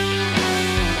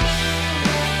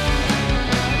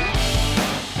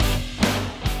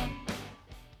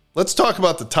 Let's talk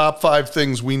about the top 5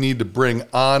 things we need to bring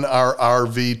on our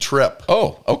RV trip.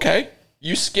 Oh, okay.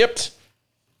 You skipped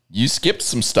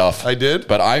some stuff. I did?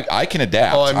 But I can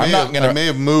adapt. Oh, I may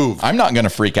have moved. I'm not going to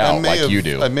freak out like you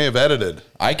do. I may have edited.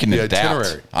 I can adapt.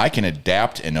 Itinerary. I can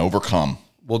adapt and overcome.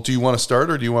 Well, do you want to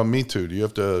start or do you want me to? Do you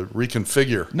have to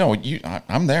reconfigure? No,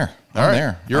 I'm there. I'm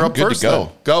there. You're up good first. To go.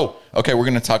 Then. Go. Okay, we're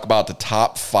going to talk about the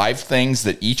top 5 things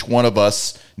that each one of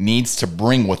us needs to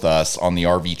bring with us on the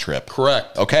RV trip.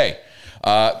 Correct. Okay.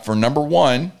 For number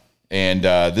 1, and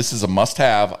this is a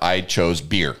must-have, I chose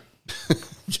beer.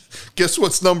 Guess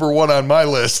what's number 1 on my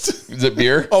list? Is it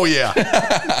beer? Oh, yeah.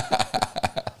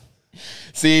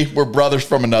 See, we're brothers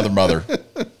from another mother.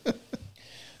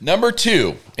 Number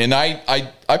 2, and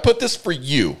I put this for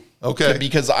you. Okay.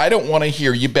 Because I don't want to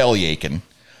hear you belly aching.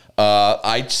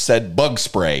 I said bug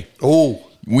spray. Oh.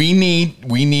 We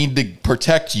need to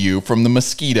protect you from the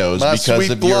mosquitoes because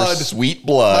of your sweet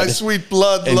blood. My sweet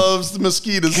blood loves the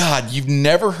mosquitoes. God, you've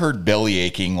never heard belly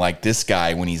aching like this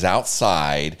guy when he's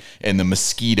outside and the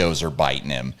mosquitoes are biting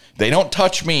him. They don't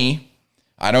touch me.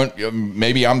 I don't.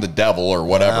 Maybe I'm the devil or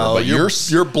whatever. No, but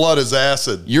your blood is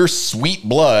acid. Your sweet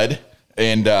blood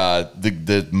and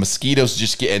the mosquitoes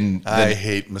just get. And I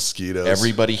hate mosquitoes.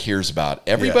 Everybody hears about it.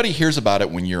 Everybody hears about it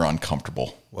when you're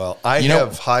uncomfortable. Well, I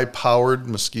have high-powered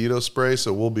mosquito spray,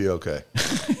 so we'll be okay.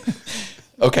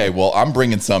 Okay, well, I'm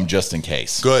bringing some just in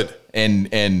case. Good.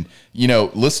 And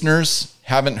listeners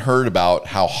haven't heard about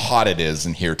how hot it is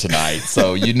in here tonight,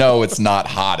 so it's not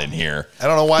hot in here. I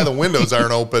don't know why the windows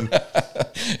aren't open.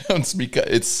 It's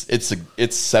because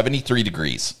it's 73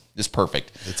 degrees. It's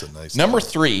perfect. It's a nice Number day.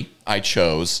 3, I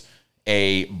chose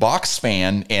a box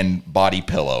fan and body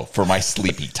pillow for my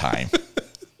sleepy time.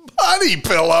 Body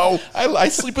pillow. I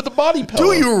sleep with a body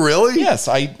pillow. Do you really? Yes.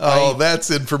 That's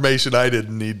information I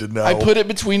didn't need to know. I put it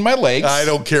between my legs. I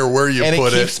don't care where you and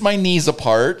put it keeps my knees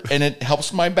apart, and it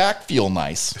helps my back feel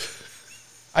nice.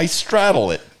 I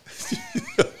straddle it,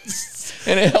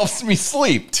 and it helps me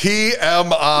sleep.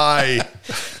 TMI.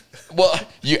 Well,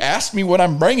 you asked me what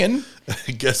I'm bringing.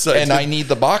 I guess I did. I need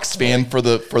the box fan for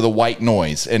the white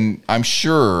noise, and I'm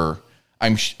sure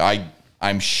you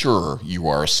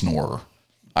are a snorer.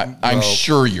 I'm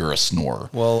sure you're a snorer.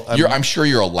 Well, I'm sure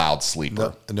you're a loud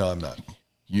sleeper. No, I'm not.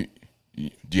 Do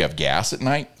you have gas at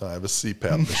night? I have a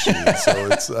CPAP machine, so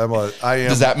I am.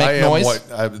 Does that make noise?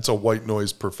 It's a white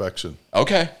noise perfection.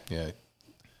 Okay. Yeah.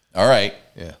 All right.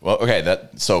 Yeah. Well, okay.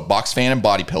 So box fan and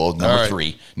body pillow. Number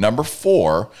 3. Number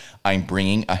 4, I'm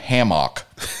bringing a hammock.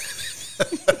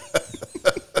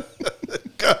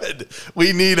 Good.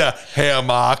 We need a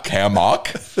hammock.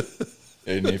 Hammock.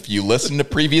 And if you listen to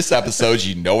previous episodes,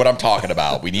 you know what I'm talking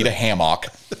about. We need a hammock.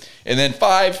 And then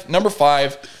number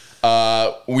 5,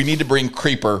 we need to bring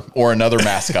Creeper or another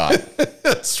mascot.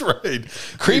 That's right.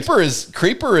 Creeper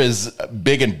is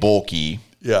big and bulky.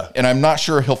 Yeah. And I'm not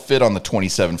sure he'll fit on the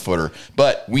 27-footer.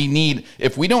 But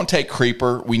if we don't take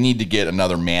Creeper, we need to get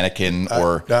another mannequin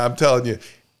or... I'm telling you.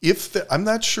 I'm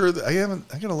not sure that I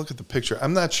got to look at the picture.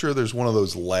 I'm not sure there's one of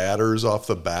those ladders off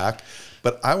the back,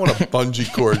 but I want a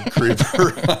bungee cord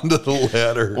Creeper onto the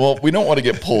ladder. Well, we don't want to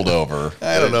get pulled over.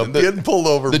 I don't know. Getting pulled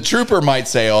over. The trooper might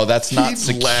say, "Oh, that's not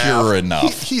secure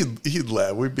enough." He'd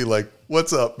laugh. We'd be like,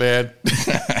 "What's up, man?"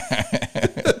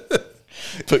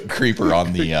 Put Creeper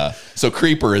on the. So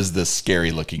Creeper is this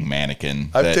scary looking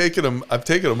mannequin. I've taken him on an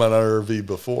RV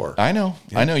before. I know.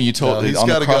 You told he's on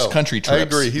the gotta cross go. country trips. I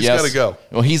agree. He's got to go.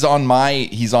 Well, he's on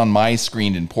my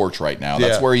screened-in porch right now.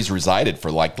 That's Yeah. where he's resided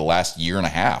for like the last year and a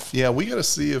half. Yeah, we got to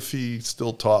see if he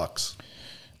still talks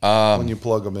when you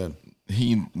plug him in.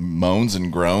 He moans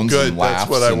and groans Good. and laughs.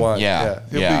 That's what I want.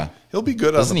 Yeah. He'll be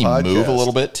good Doesn't on the podcast. Doesn't he move a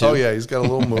little bit too? Oh yeah, he's got a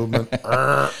little movement.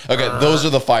 Okay, those are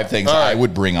the 5 things I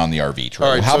would bring on the RV trip.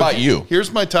 All right, How about you? Here's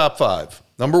my top 5.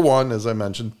 Number 1, as I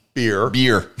mentioned, beer.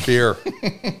 Beer.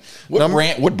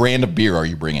 What brand of beer are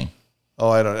you bringing? Oh,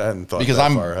 I hadn't thought Because that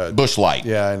I'm far ahead. Busch Light.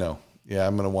 Yeah, I know. Yeah,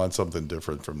 I'm going to want something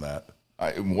different from that.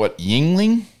 What,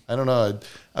 Yingling? I don't know.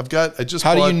 How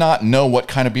do you not know what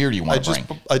kind of beer do you want to bring?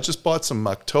 I just bought some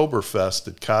Oktoberfest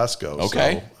at Costco.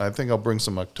 Okay. So I think I'll bring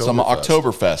some Oktoberfest. Some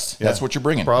Oktoberfest. Yeah. That's what you're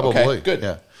bringing. Probably. Okay,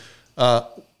 good. Yeah.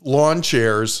 Lawn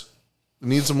chairs.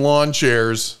 Need some lawn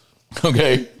chairs.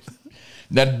 Okay.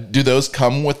 Now, do those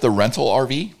come with the rental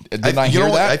RV? Didn't I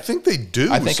hear that? I think they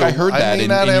do. I think I heard that in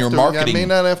your marketing. I may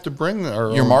not have to bring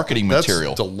your marketing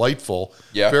material. That's delightful.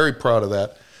 Yeah. Very proud of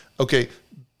that. Okay.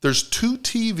 There's 2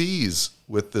 TVs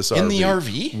with this RV. In the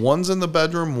RV? One's in the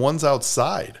bedroom, one's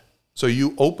outside. So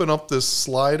you open up this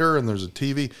slider and there's a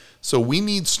TV. So we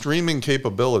need streaming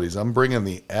capabilities. I'm bringing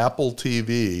the Apple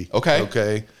TV. Okay.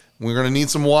 Okay. We're going to need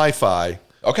some Wi-Fi.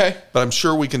 Okay. But I'm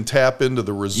sure we can tap into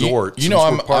the resort. You know,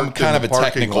 since we're I'm parked kind in of the a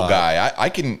parking technical lot. guy. I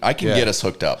can get us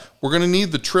hooked up. We're going to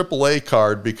need the AAA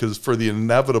card because for the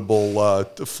inevitable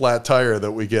flat tire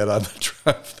that we get on the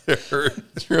drive there.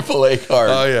 AAA card.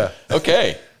 Oh, yeah.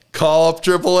 Okay. Call up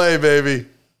AAA, baby.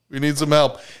 We need some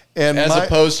help. And As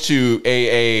opposed to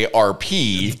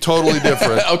AARP. totally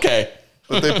different. Okay.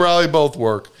 But they probably both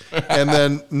work. And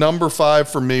then number 5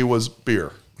 for me was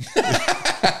beer.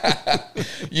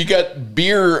 You got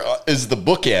beer is the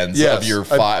bookends of your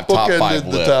top five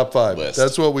the top 5 list.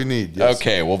 That's what we need. Yes.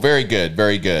 Okay, well, very good,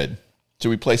 very good. Should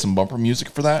we play some bumper music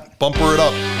for that? Bumper it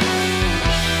up.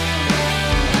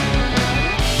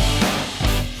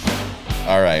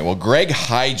 All right. Well, Greg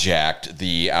hijacked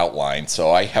the outline,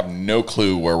 so I have no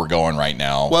clue where we're going right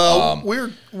now. Well,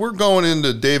 we're going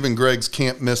into Dave and Greg's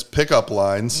can't miss pickup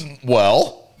lines.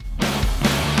 Well.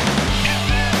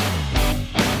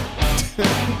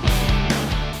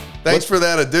 Thanks for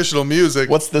that additional music.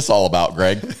 What's this all about,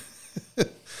 Greg?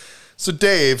 So,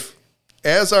 Dave,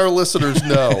 as our listeners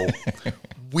know,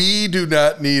 we do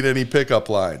not need any pickup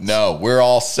lines. No, we're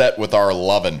all set with our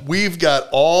lovin'. We've got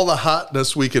all the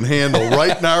hotness we can handle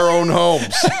right in our own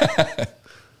homes.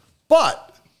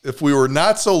 But if we were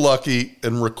not so lucky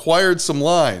and required some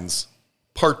lines,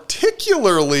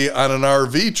 particularly on an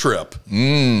RV trip,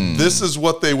 this is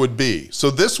what they would be. So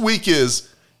this week is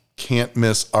can't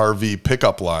miss RV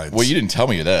pickup lines. Well, you didn't tell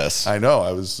me this. I know.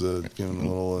 I was giving a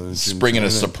little... Springing a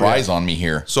surprise on me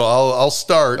here. So I'll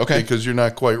start Okay. because you're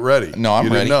not quite ready. No, I'm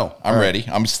You ready. didn't know. I'm All right. ready.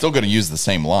 I'm still going to use the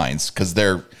same lines because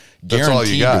they're That's all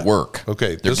you guaranteed got. to work.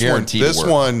 Okay. They're This guaranteed one, to work.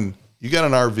 one, you got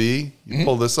an RV. You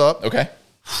pull this up. Okay.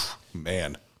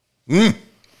 Man.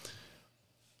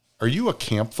 Are you a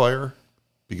campfire?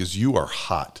 Because you are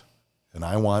hot. And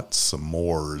I want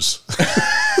s'mores.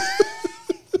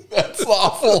 That's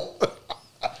awful.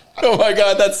 Oh my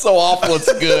God, that's so awful.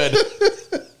 It's good.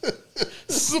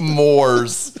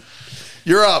 S'mores.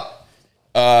 You're up.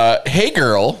 Hey,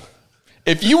 girl,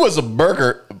 if you was a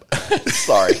burger...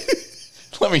 Sorry.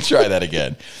 Let me try that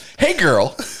again. Hey,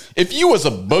 girl, if you was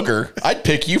a booger, I'd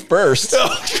pick you first.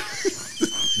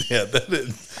 Yeah, that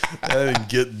didn't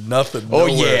get nothing. Oh,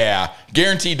 nowhere. yeah.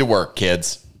 Guaranteed to work,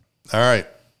 kids. All right.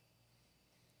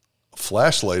 A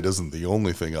flashlight isn't the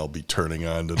only thing I'll be turning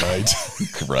on tonight.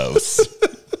 Gross.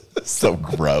 So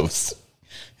gross.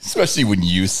 Especially when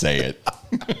you say it.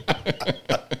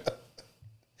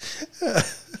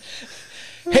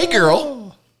 Hey,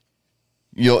 girl.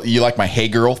 You like my hey,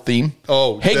 girl theme?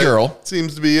 Oh, hey, that girl.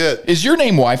 seems to be it. Is your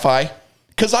name Wi-Fi?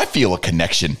 Because I feel a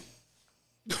connection.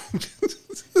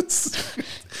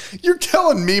 You're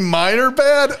telling me mine are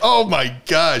bad? Oh, my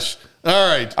gosh. All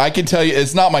right. I can tell you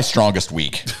it's not my strongest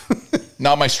week.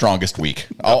 Not my strongest week.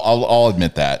 I'll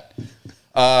admit that.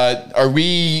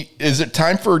 Is it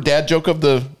time for dad joke of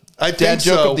the of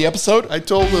the episode? I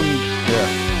told him,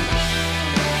 yeah.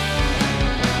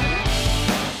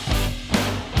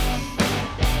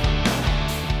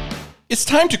 It's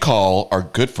time to call our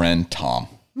good friend Tom.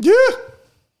 Yeah.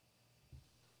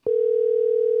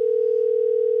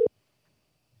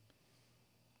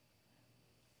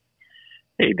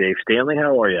 Hey, Dave Stanley,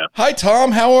 how are you? Hi,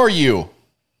 Tom. How are you?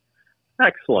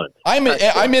 Excellent. I'm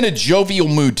in a jovial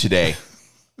mood today.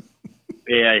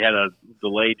 Yeah, I had a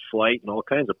delayed flight and all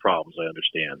kinds of problems, I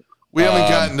understand. We haven't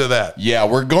gotten to that. Yeah,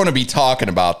 we're going to be talking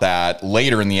about that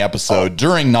later in the episode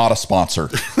during Not a Sponsor.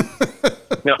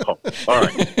 No. All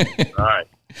right. All right.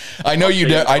 I know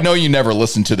you never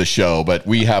listen to the show, but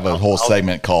we have a whole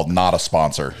segment called Not a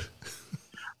Sponsor.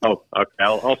 Oh, okay.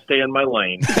 I'll stay in my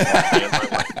lane.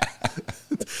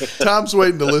 Tom's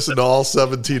waiting to listen to all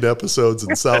 17 episodes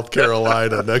in South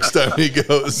Carolina next time he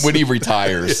goes. When he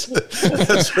retires.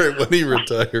 That's right, when he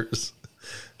retires.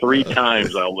 3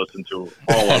 times I'll listen to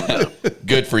all of them.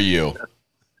 Good for you.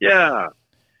 Yeah.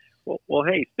 Well,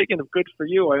 hey, speaking of good for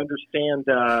you, I understand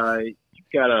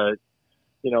you've got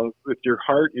with your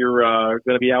heart, you're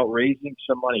going to be out raising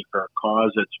some money for a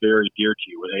cause that's very dear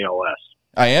to you with ALS.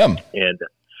 I am. And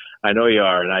I know you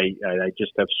are, and I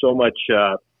just have so much,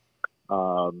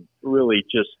 really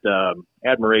just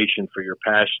admiration for your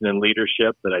passion and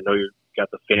leadership. That I know you've got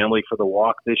the family for the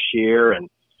walk this year, and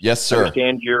Yes, sir. I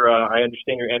understand you're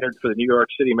entered for the New York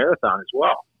City Marathon as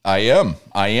well. I am.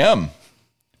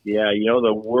 Yeah,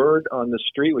 the word on the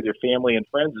street with your family and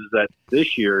friends is that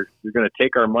this year you're going to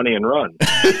take our money and run.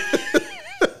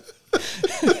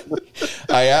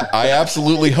 I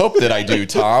absolutely hope that I do,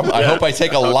 Tom. I hope I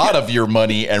take a lot of your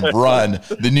money and run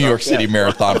the New York City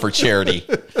Marathon for charity.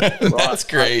 That's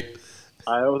great.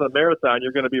 with a marathon,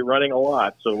 you're going to be running a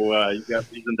lot, so you got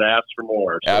reason to ask for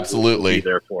more. So Absolutely. We'll be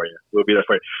there for you. We'll be there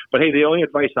for you. But hey, the only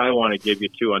advice I want to give you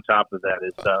too, on top of that,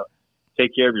 is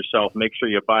take care of yourself. Make sure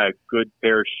you buy a good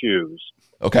pair of shoes.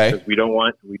 Okay. Because we don't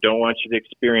want you to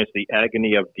experience the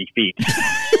agony of defeat.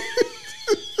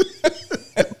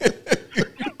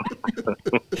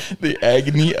 The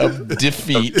agony of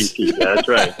defeat. That's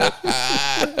right.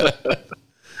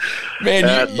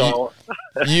 Man,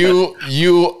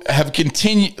 you have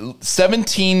continued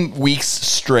 17 weeks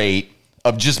straight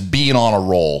of just being on a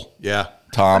roll. Yeah.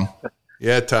 Tom.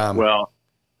 Yeah, Tom. Well,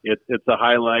 it's a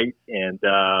highlight, and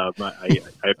I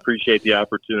appreciate the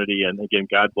opportunity. And again,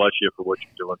 God bless you for what you're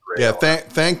doing. Yeah,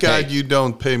 thank God you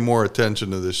don't pay more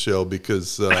attention to this show,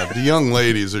 because the young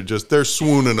ladies are they're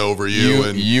swooning over you,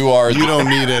 and you don't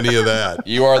need any of that.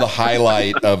 You are the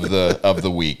highlight of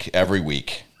the week every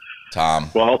week,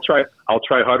 Tom. Well, I'll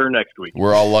try harder next week.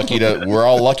 We're all lucky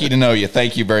to know you.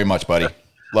 Thank you very much, buddy.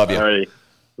 Love you. All right,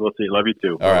 we'll see. Love you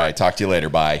too. All right, talk to you later.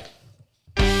 Bye.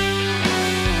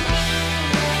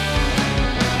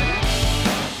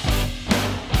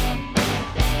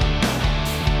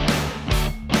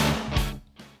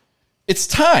 It's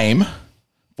time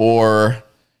for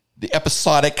the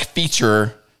episodic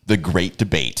feature, The Great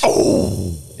Debate.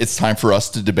 Oh, it's time for us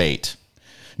to debate.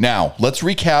 Now, let's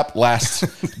recap last.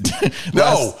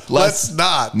 Let's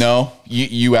not. No,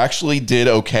 you actually did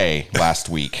okay last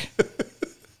week.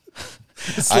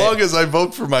 As long as I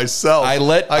vote for myself, I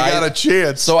got a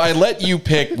chance. So I let you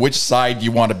pick which side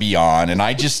you want to be on, and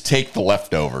I just take the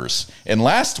leftovers. And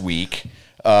last week,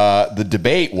 the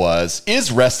debate was, is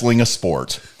wrestling a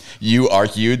sport? You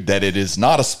argued that it is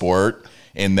not a sport,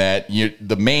 and that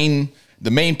the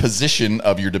main position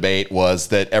of your debate was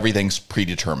that everything's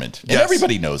predetermined. And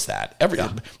everybody knows that.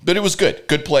 But it was good.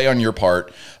 Good play on your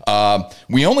part.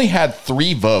 We only had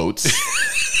 3 votes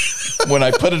when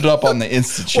I put it up on the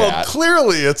Insta chat. Well,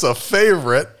 clearly it's a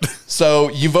favorite.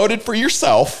 So you voted for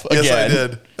yourself again. Yes, I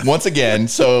did. Once again.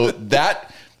 So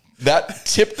that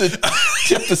tipped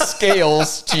the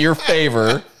scales to your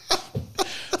favor.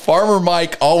 Farmer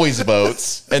Mike always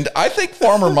votes, and I think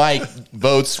Farmer Mike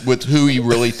votes with who he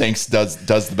really thinks does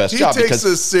the best job. He takes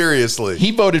this seriously. He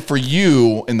voted for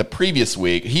you in the previous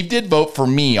week. He did vote for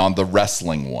me on the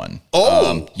wrestling one.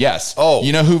 Oh. Yes. Oh.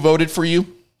 You know who voted for you?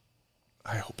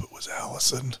 I hope it was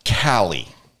Allison. Callie.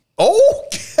 Oh,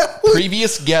 Callie.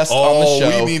 Previous guest on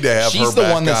the show. We need to have She's her the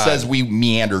back one that on. says we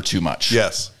meander too much.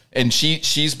 Yes. And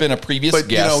she's been a previous But,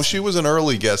 guest. she was an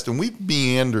early guest, and we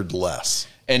meandered less.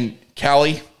 And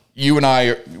Callie, you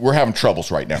and we're having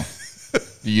troubles right now.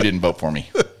 You didn't vote for me.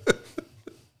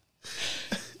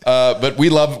 But we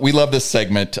love this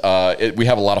segment. We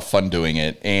have a lot of fun doing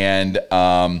it. And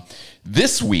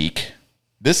this week,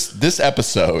 this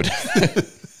episode,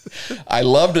 I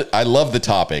loved the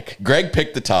topic. Greg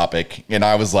picked the topic, and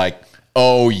I was like,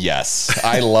 oh, yes,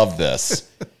 I love this.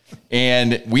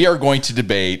 And we are going to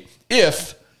debate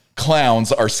if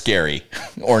clowns are scary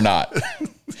or not.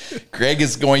 Greg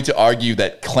is going to argue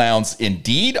that clowns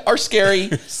indeed are scary,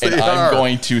 and I'm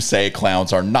going to say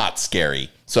clowns are not scary.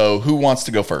 So who wants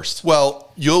to go first?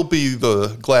 Well, you'll be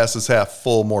the glasses half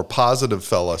full, more positive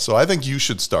fella, so I think you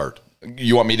should start.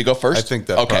 You want me to go first? I think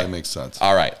that probably makes sense.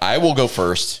 All right, I will go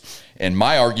first, and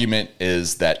my argument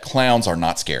is that clowns are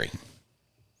not scary.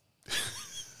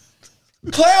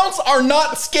 Clowns are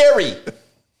not scary.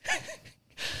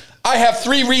 I have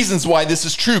 3 reasons why this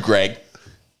is true, Greg.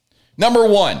 Number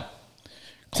 1,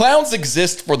 clowns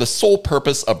exist for the sole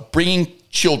purpose of bringing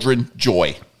children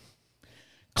joy.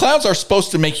 Clowns are supposed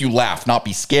to make you laugh, not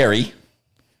be scary.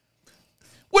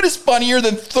 What is funnier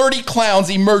than 30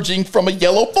 clowns emerging from a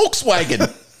yellow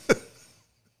Volkswagen?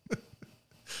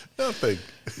 Nothing.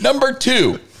 Number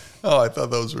 2. Oh, I thought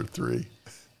those were 3.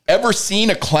 Ever seen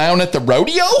a clown at the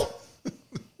rodeo?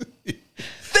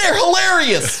 They're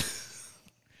hilarious.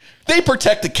 They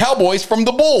protect the cowboys from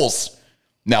the bulls.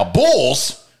 Now,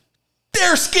 bulls,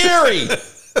 they're scary.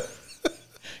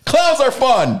 Clowns are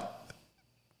fun.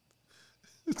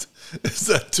 Is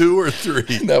that 2 or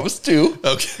 3? That was 2.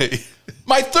 Okay.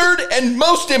 My third and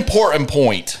most important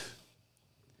point.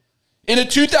 In a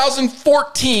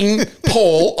 2014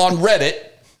 poll on Reddit,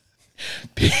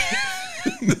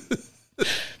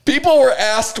 people were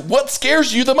asked, what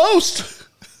scares you the most?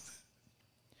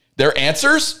 Their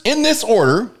answers, in this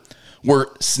order,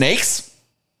 were snakes,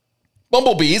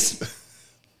 bumblebees,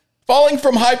 falling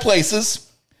from high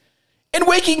places, and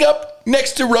waking up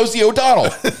next to Rosie O'Donnell.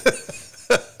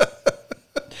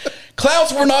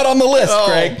 Clowns were not on the list,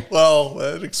 Greg. Well,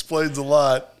 that explains a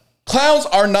lot. Clowns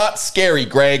are not scary,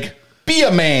 Greg. Be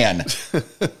a man.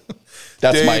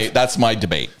 That's Dave. my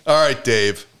debate. All right,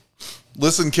 Dave.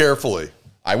 Listen carefully,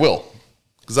 I will.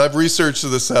 because I've researched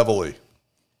this heavily.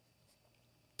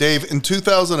 Dave, in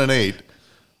 2008,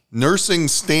 Nursing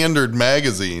Standard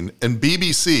magazine and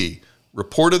BBC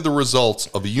reported the results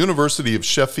of a University of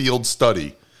Sheffield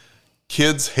study.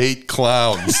 Kids hate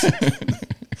clowns.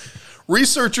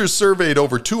 Researchers surveyed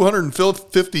over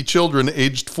 250 children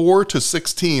aged 4 to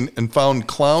 16 and found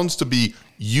clowns to be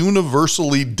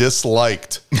universally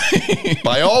disliked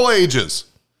by all ages.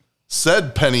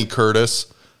 Said Penny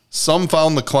Curtis, some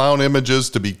found the clown images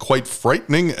to be quite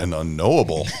frightening and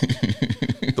unknowable.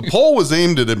 The poll was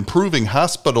aimed at improving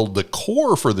hospital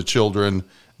decor for the children.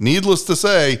 Needless to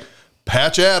say,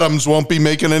 Patch Adams won't be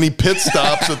making any pit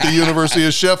stops at the University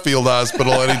of Sheffield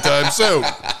Hospital anytime soon.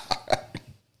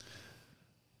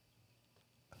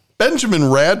 Benjamin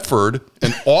Radford,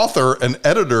 an author and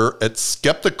editor at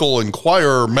Skeptical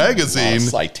Inquirer magazine,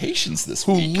 Citations this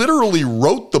who week. literally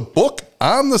wrote the book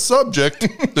on the subject,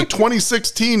 the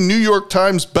 2016 New York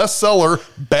Times bestseller,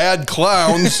 Bad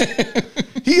Clowns.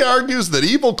 He argues that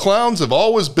evil clowns have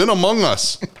always been among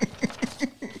us.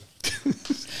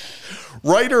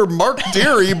 Writer Mark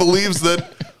Deary believes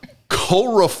that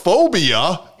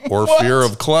chorophobia, or fear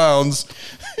of clowns,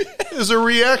 is a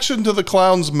reaction to the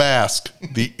clown's mask,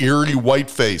 the eerie white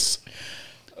face.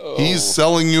 Oh. He's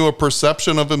selling you a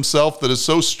perception of himself that is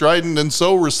so strident and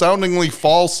so resoundingly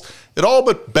false, it all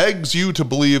but begs you to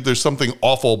believe there's something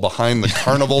awful behind the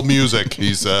carnival music,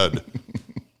 he said.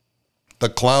 The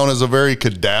clown is a very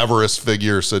cadaverous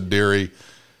figure, said Deary.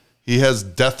 He has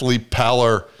deathly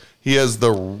pallor. He has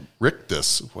the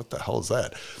rictus. What the hell is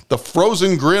that? The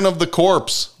frozen grin of the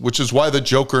corpse, which is why the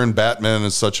Joker in Batman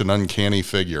is such an uncanny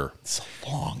figure. It's a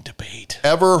long debate.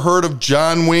 Ever heard of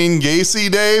John Wayne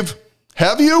Gacy, Dave?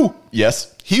 Have you?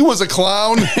 Yes. He was a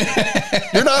clown.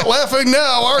 You're not laughing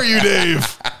now, are you,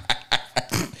 Dave?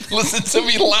 Listen to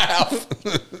me laugh.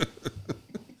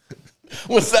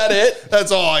 Was that it?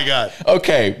 That's all I got.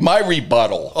 Okay, my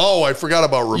rebuttal. Oh, I forgot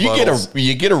about rebuttals.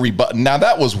 You get a rebuttal. Now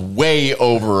that was way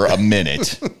over a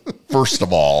minute. First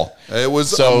of all, it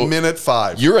was a minute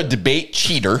 5. You're a debate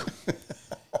cheater.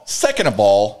 Second of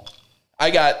all,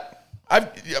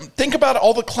 think about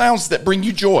all the clowns that bring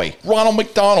you joy. Ronald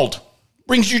McDonald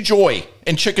brings you joy,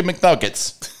 and Chicken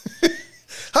McNuggets.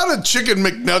 How did Chicken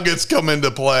McNuggets come into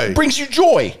play? Brings you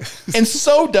joy. And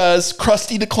so does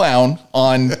Krusty the Clown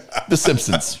on The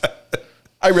Simpsons.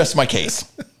 I rest my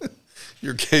case.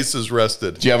 Your case is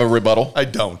rested. Do you have a rebuttal? I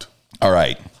don't. All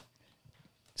right.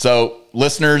 So,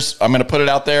 listeners, I'm going to put it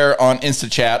out there on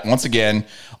InstaChat. Once again,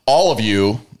 all of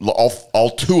you,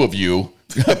 all 2 of you,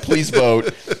 please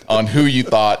vote on who you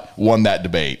thought won that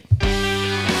debate.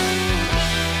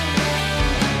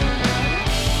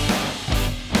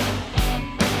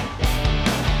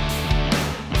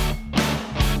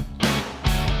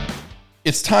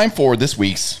 It's time for this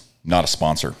week's Not a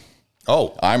Sponsor.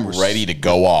 Oh, I'm ready to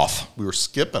go off. We were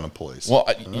skipping a place. Well,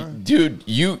 dude,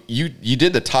 you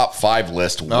did the top 5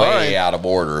 list way out of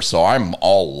order, so I'm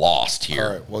all lost here.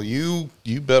 All right. Well, you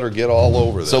better get all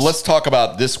over this. So let's talk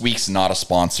about this week's Not a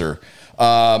Sponsor.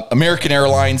 American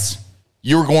Airlines,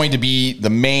 you're going to be the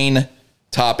main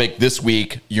topic this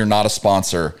week. You're not a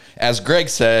sponsor. As Greg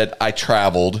said, I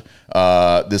traveled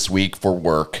this week for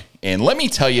work. And let me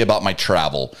tell you about my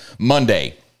travel.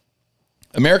 Monday,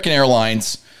 American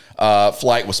Airlines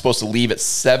flight was supposed to leave at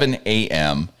 7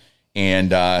 a.m. and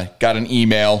got an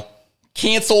email,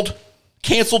 canceled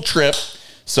trip.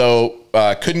 So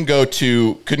couldn't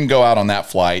go out on that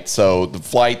flight. So the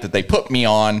flight that they put me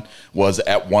on was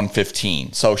at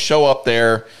 1:15. So show up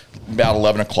there about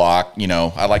 11 o'clock. You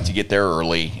know, I like to get there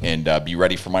early and be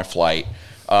ready for my flight.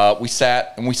 We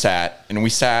sat and we sat and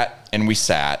we sat and we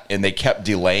sat, and they kept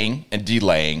delaying and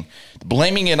delaying,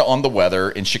 blaming it on the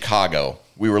weather in Chicago.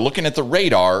 We were looking at the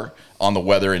radar on the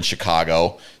weather in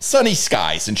Chicago, sunny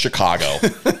skies in Chicago,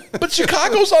 but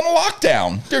Chicago's on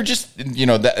lockdown. They're just,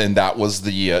 that was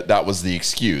the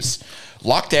excuse.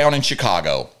 Lockdown in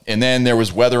Chicago. And then there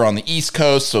was weather on the East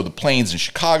Coast, so the planes in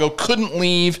Chicago couldn't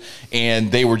leave,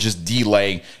 and they were just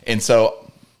delaying. And so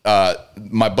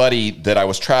my buddy that I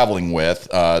was traveling with,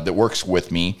 that works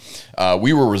with me,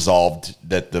 we were resolved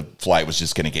that the flight was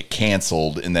just going to get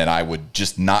canceled and that I would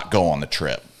just not go on the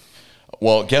trip.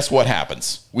 Well, guess what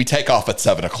happens? We take off at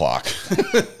 7 o'clock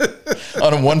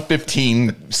on a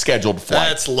 1:15 scheduled flight.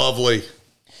 That's lovely.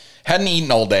 Hadn't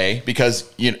eaten all day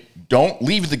because don't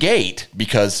leave the gate,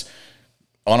 because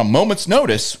on a moment's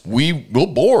notice, we'll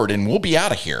board and we'll be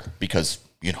out of here because,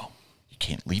 you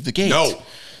can't leave the gate. No.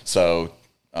 So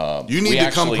You need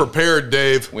to come prepared,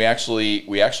 Dave. We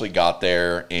actually got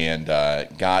there and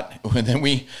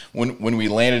when we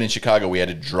landed in Chicago, we had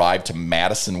to drive to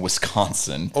Madison,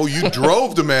 Wisconsin. Oh, you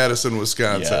drove to Madison,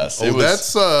 Wisconsin. Yes,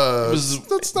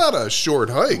 that's not a short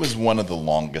hike. It was one of the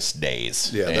longest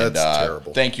days. Yeah, and, that's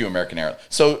terrible. Thank you, American Airlines.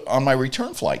 So on my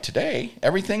return flight today,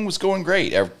 everything was going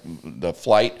great. The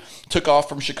flight took off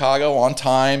from Chicago on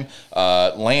time,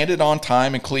 landed on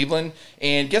time in Cleveland,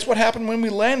 and guess what happened when we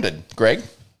landed, Greg?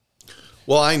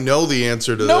 Well, I know the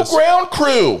answer to No this. ground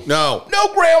crew. No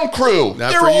ground crew. Not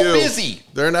They're for all you. busy.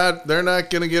 They're not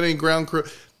going to get any ground crew.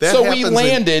 So we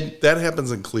landed. That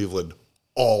happens in Cleveland.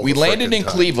 We landed in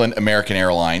time. Cleveland, American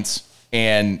Airlines,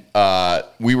 and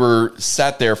we were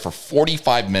sat there for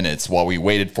 45 minutes while we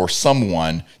waited for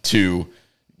someone to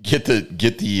get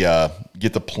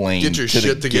the plane. Get your to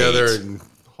shit the together gate. and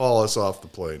haul us off the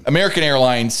plane. American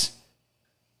Airlines,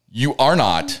 you are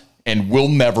not and will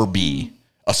never be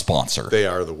a sponsor. They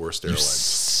are the worst airlines.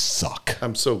 Suck.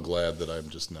 I'm so glad that I'm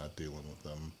just not dealing with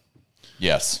them.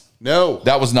 Yes. No.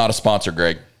 That was not a sponsor,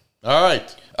 Greg. All right.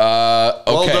 Okay.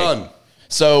 Well done.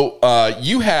 So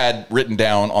you had written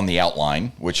down on the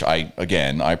outline, which I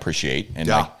appreciate, and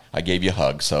Yeah. I gave you a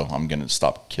hug, so I'm going to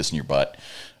stop kissing your butt.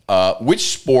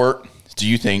 Which sport do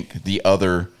you think the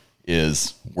other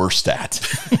is worst at?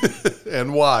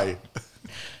 And why?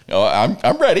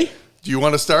 I'm ready. Do you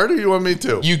want to start or do you want me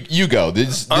to? You go.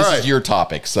 This right. is your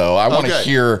topic, so I want to Okay.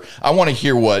 hear. I want to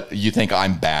hear what you think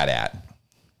I'm bad at.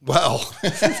 Well,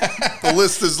 the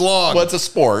list is long. Well, it's a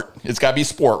sport. It's got to be a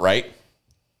sport, right?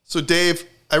 So, Dave,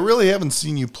 I really haven't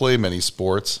seen you play many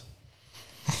sports.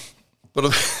 But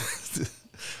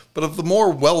of the more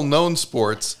well-known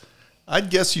sports, I'd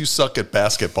guess you suck at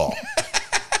basketball.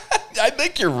 I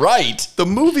think you're right. The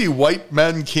movie White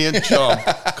Men Can't Jump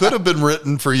could have been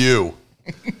written for you.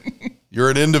 You're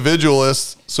an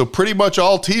individualist, so pretty much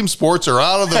all team sports are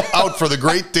out for the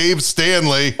great Dave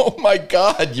Stanley. Oh my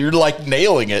God, you're like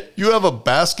nailing it. You have a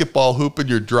basketball hoop in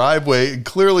your driveway, and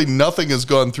clearly nothing has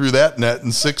gone through that net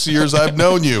in 6 years I've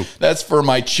known you. That's for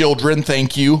my children.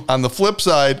 Thank you. On the flip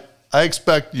side, I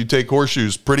expect you take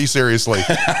horseshoes pretty seriously.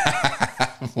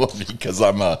 Well, because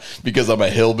I'm a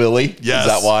hillbilly. Yes.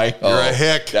 Is that why? You're a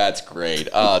hick. That's great.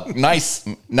 Nice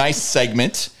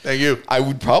segment. Thank you. I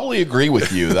would probably agree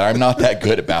with you that I'm not that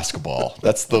good at basketball.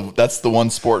 That's the one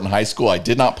sport in high school I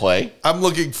did not play. I'm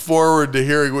looking forward to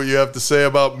hearing what you have to say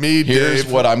about me, Here's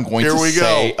Dave. what I'm going Here to we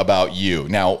say go. about you.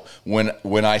 Now,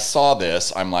 when I saw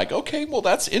this, I'm like, okay, well,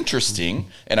 that's interesting.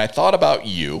 And I thought about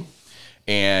you,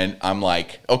 and I'm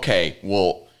like, okay,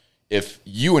 well, if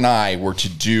you and I were to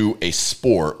do a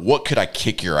sport, what could I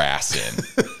kick your ass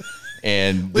in?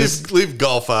 And Leave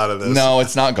golf out of this. no,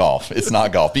 it's not golf. It's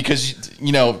not golf because,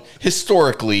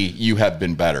 historically you have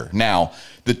been better. Now,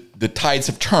 the tides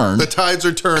have turned. The tides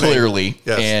are turning. Clearly.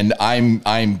 Yes. And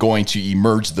I'm going to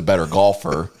emerge the better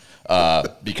golfer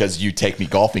because you take me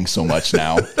golfing so much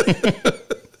now.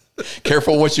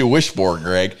 Careful what you wish for,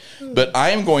 Greg. But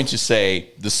I am going to say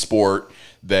the sport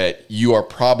that you are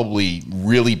probably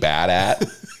really bad at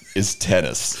is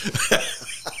tennis.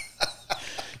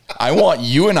 I want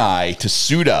you and I to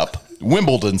suit up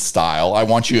Wimbledon style. I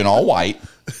want you in all white.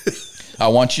 I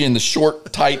want you in the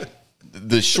short, tight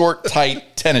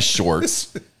tennis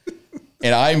shorts.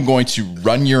 And I'm going to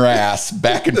run your ass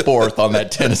back and forth on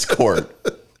that tennis court.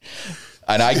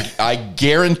 And I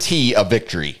guarantee a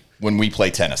victory when we play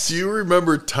tennis. Do you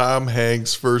remember Tom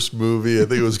Hanks' first movie? I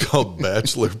think it was called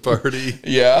Bachelor Party.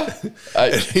 Yeah.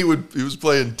 And he was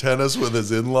playing tennis with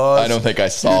his in-laws. I don't think I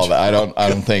saw that.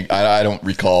 I don't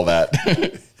recall that.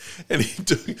 And he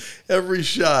took every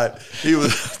shot.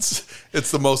 It's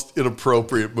the most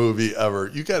inappropriate movie ever.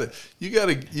 You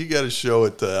gotta show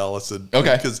it to Allison.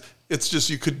 Okay. Because it's just,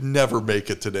 you could never make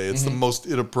it today. It's the most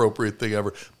inappropriate thing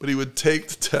ever. But he would take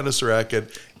the tennis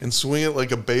racket and swing it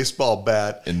like a baseball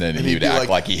bat. And then he'd he would be act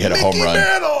like he hit a home "Mickey run."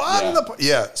 Mantle on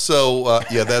the So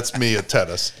that's me at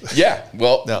tennis. Yeah.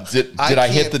 Well, No, did I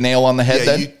hit can't- the nail on the head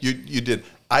Yeah, then? you did.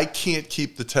 I can't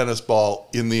keep the tennis ball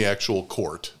in the actual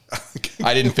court.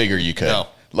 I didn't figure you could. No.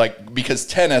 Because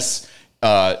tennis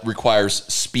requires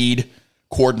speed,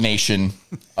 coordination,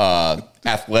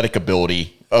 athletic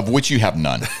ability, of which you have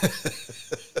none.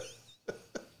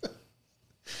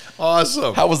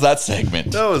 Awesome. How was that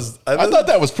segment? That was. I thought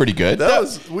that was pretty good.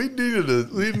 We needed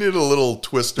a little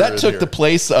twister. That took the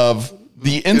place of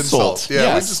the insult. Yeah,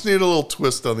 Yes. we just needed a little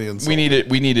twist on the insult.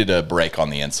 We needed a break on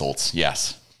the insults.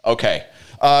 Yes. Okay.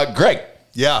 Greg.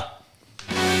 Yeah.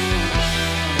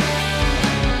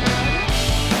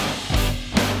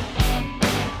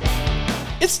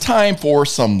 It's time for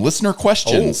some listener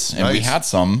questions, Oh, and we nice. had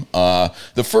some.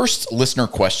 The first listener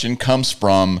question comes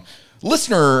from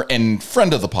listener and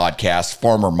friend of the podcast,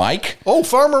 Farmer Mike. Oh,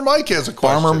 Farmer Mike has a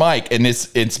question. Farmer Mike, and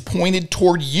it's pointed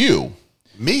toward you.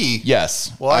 Me?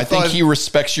 Yes. Well, I think thought- he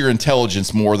respects your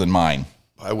intelligence more than mine.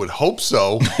 I would hope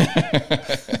so.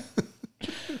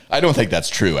 I don't think that's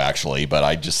true, actually, but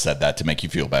I just said that to make you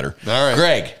feel better. All right.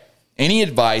 Greg, any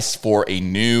advice for a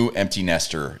new empty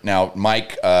nester? Now,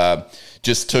 Mike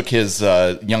just took his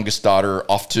youngest daughter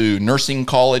off to nursing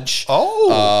college.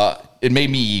 Oh. It made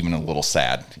me even a little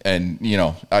sad. And, you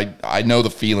know, I know the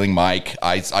feeling, Mike.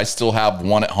 I still have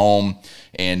one at home,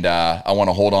 and I want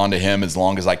to hold on to him as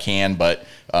long as I can. But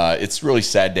it's a really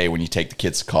sad day when you take the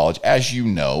kids to college, as you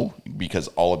know, because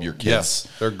all of your kids, Yes,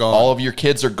 they're gone. All of your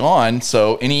kids are gone.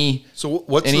 So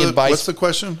What's the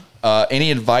question?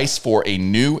 any advice for a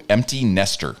new empty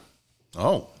nester?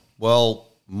 Oh, well,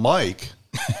 Mike,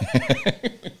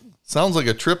 sounds like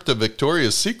a trip to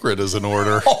Victoria's Secret is in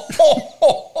order.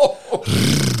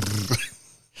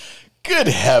 Good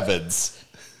heavens.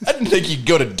 I didn't think you'd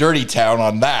go to Dirty Town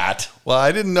on that. Well,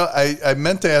 I didn't know. I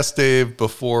meant to ask Dave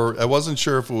before. I wasn't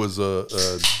sure if it was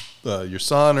your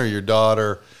son or your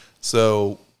daughter.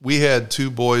 So we had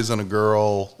two boys and a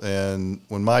girl. And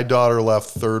when my daughter left,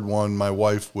 third one, my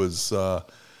wife was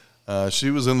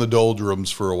she was in the doldrums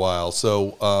for a while.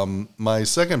 So my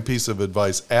second piece of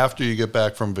advice after you get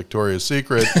back from Victoria's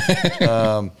Secret,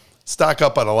 stock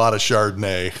up on a lot of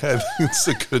Chardonnay. I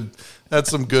think that's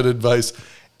some good advice.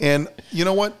 And you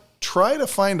know what? Try to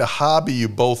find a hobby you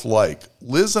both like.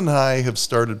 Liz and I have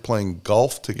started playing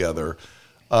golf together.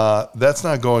 That's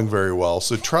not going very well.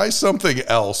 So try something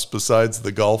else besides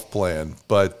the golf plan.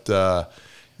 But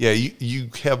yeah, you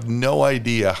have no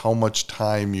idea how much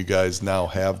time you guys now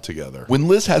have together. When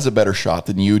Liz has a better shot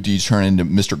than you, do you turn into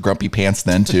Mr. Grumpy Pants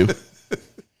then too?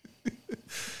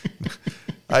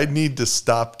 I need to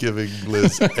stop giving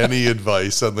Liz any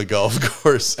advice on the golf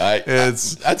course.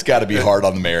 That's got to be hard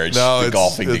on the marriage. No,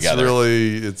 golfing it's together.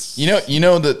 Really, it's You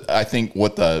know that I think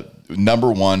what the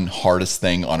number one hardest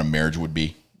thing on a marriage would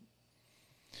be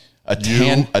a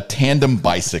tandem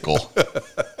bicycle.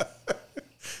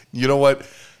 You know what?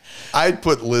 I'd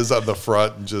put Liz on the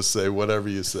front and just say whatever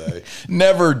you say.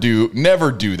 Never do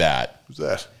that. Who's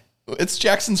that? It's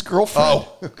Jackson's girlfriend.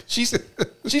 Oh. She's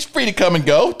free to come and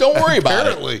go. Don't worry about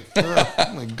it. Apparently.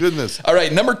 Oh, my goodness. All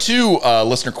right, number 2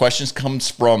 listener questions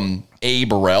comes from A.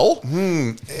 Burrell.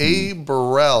 A.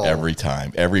 Burrell.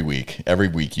 Every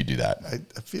week you do that.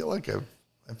 I feel like I've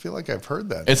heard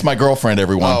that. It's my girlfriend,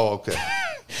 everyone. Oh, okay.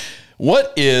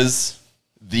 What is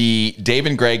the Dave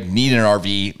and Greg Need an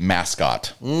RV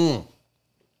mascot? Well,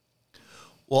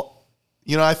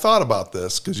 you know, I thought about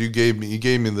this because you gave me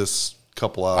this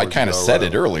couple hours. I kind of said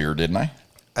it earlier, didn't I?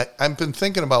 I've been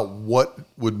thinking about what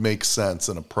would make sense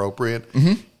and appropriate,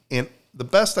 and the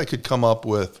best I could come up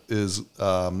with is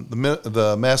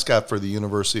the mascot for the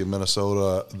University of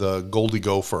Minnesota, the Goldie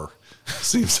Gopher.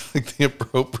 Seems like the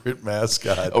appropriate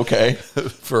mascot. Okay.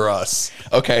 For us.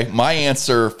 Okay, my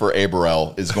answer for A.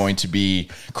 Burrell is going to be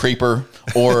Creeper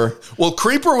or... Well,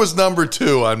 Creeper was number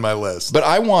 2 on my list. But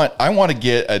I want to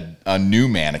get a new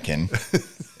mannequin.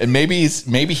 And maybe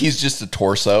he's just a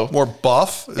torso. More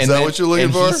buff? Is that what you're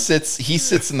looking for? He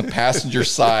sits in the passenger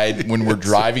side when we're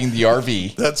driving the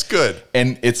RV. That's good.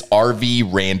 And it's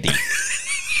RV Randy.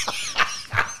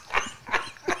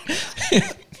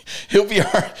 He'll be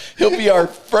our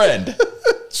friend.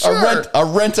 Sure. A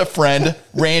rent a friend,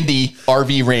 Randy,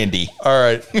 RV Randy. All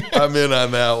right. I'm in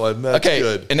on that one. That's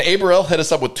good. And A. Burrell hit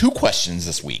us up with 2 questions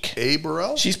this week. A.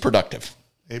 Burrell? She's productive.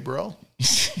 A. Burrell?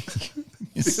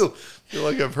 feel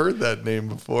like I've heard that name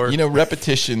before. You know,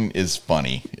 repetition is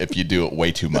funny if you do it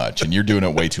way too much, and you're doing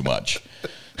it way too much.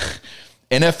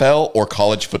 NFL or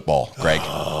college football, Greg?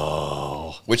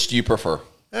 Oh. Which do you prefer?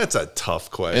 That's a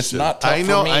tough question. It's not tough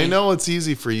for me. I know it's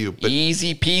easy for you, but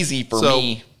easy peasy for So-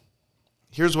 me.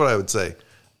 here's what I would say.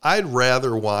 I'd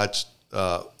rather watch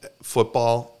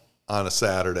football on a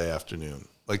Saturday afternoon.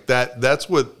 Like that's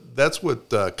what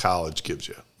college gives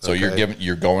you. So okay?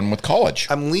 you're going with college.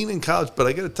 I'm leaning college, but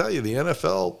I got to tell you, the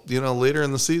NFL, later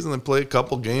in the season, they play a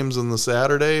couple games on the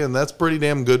Saturday, and that's pretty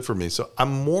damn good for me. So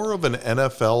I'm more of an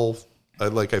NFL.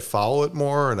 I follow it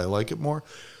more, and I like it more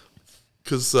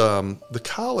because the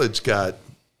college got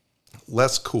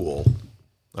less cool.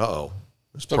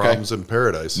 There's problems in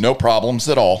paradise. No problems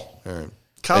at all. All right.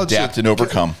 College, Adapt and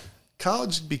overcome.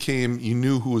 College became, you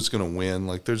knew who was going to win.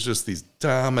 Like, there's just these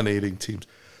dominating teams.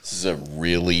 This is a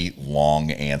really long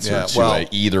answer to well- a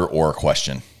either or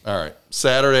question. All right.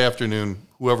 Saturday afternoon,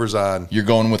 whoever's on, You're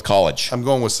going with college. I'm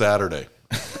going with Saturday.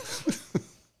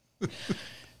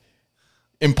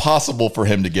 Impossible for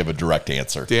him to give a direct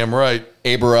answer. Damn right.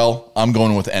 Aberell, I'm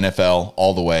going with NFL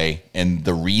all the way. And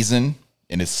the reason,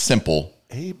 and it's simple,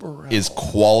 is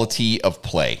quality of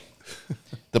play.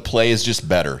 The play is just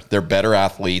better. They're better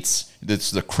athletes.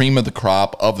 It's the cream of the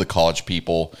crop of the college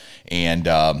people. And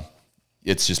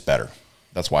it's just better.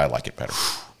 That's why I like it better.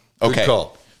 Okay. Good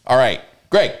call. All right.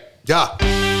 Greg. Yeah.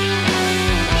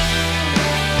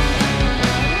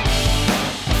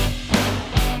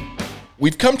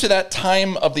 We've come to that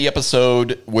time of the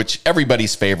episode, which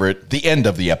everybody's favorite, the end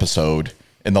of the episode,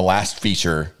 and the last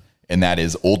feature, and that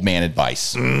is Old Man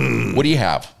Advice. What do you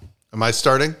have? Am I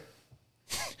starting?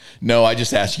 No, I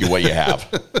just asked you what you have.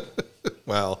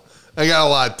 Well, I got a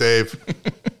lot, Dave.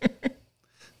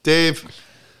 Dave,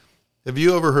 have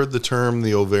you ever heard the term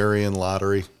the ovarian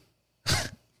lottery?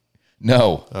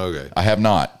 No. Okay. I have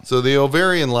not. So the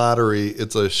ovarian lottery,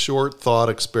 it's a short thought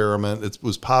experiment. It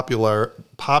was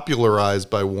popularized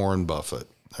by Warren Buffett.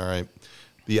 All right.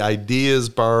 The idea is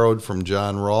borrowed from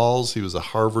John Rawls. He was a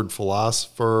Harvard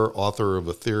philosopher, author of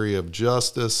A Theory of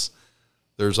Justice.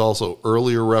 There's also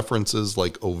earlier references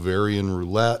like ovarian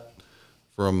roulette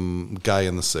from a guy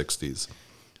in the 60s.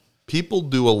 People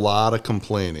do a lot of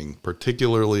complaining,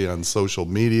 particularly on social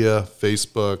media,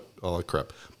 Facebook, all that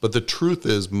crap. But the truth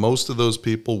is, most of those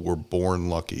people were born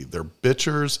lucky. They're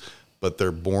bitchers, but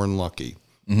they're born lucky.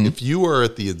 Mm-hmm. If you are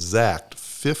at the exact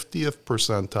 50th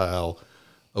percentile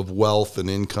of wealth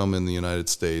and income in the United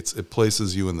States, it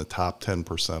places you in the top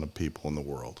 10% of people in the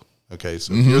world. Okay,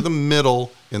 so if you're the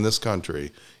middle in this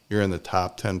country, you're in the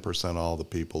top 10% of all the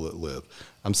people that live.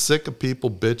 I'm sick of people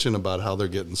bitching about how they're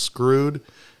getting screwed.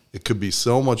 It could be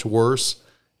so much worse.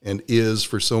 And is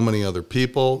for so many other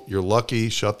people. You're lucky.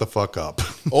 Shut the fuck up.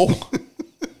 Oh.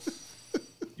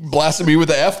 You blasted me with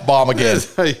the F-bomb again.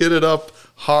 I hit it up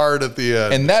hard at the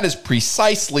end. And that is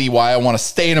precisely why I want to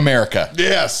stay in America.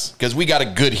 Yes. Because we got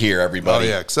it good here, everybody. Oh,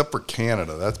 yeah, except for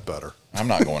Canada. That's better. I'm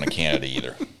not going to Canada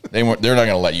either. They're not going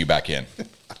to let you back in.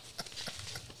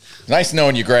 Nice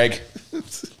knowing you, Greg.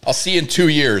 I'll see you in 2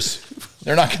 years.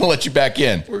 They're not going to let you back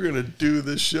in. We're going to do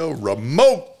this show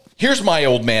remote. Here's my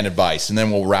old man advice, and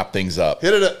then we'll wrap things up.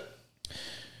 Hit it up.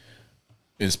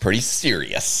 It's pretty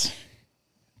serious.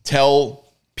 Tell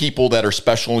people that are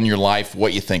special in your life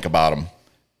what you think about them.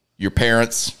 Your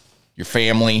parents, your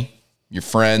family, your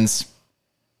friends.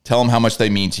 Tell them how much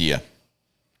they mean to you.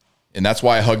 And that's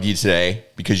why I hugged you today,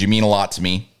 because you mean a lot to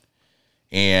me.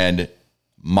 And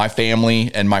my family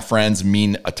and my friends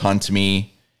mean a ton to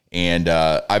me. And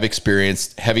I've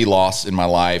experienced heavy loss in my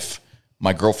life.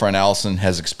 My girlfriend, Allison,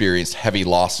 has experienced heavy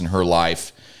loss in her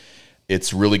life.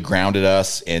 It's really grounded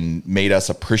us and made us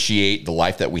appreciate the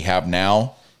life that we have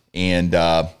now. And,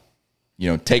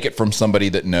 take it from somebody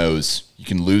that knows. You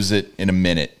can lose it in a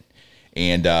minute.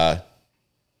 And,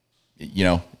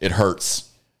 it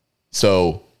hurts.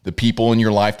 So the people in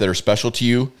your life that are special to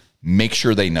you, make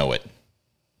sure they know it.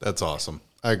 That's awesome.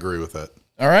 I agree with that.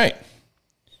 All right.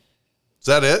 Is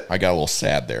that it? I got a little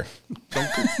sad there.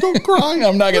 Don't cry.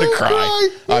 I'm not going to cry.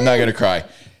 I'm not going to cry.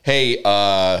 Hey,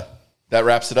 that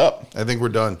wraps it up. I think we're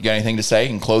done. You got anything to say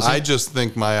in closing? I just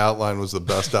think my outline was the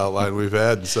best outline we've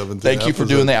had in 17 Thank you for episodes.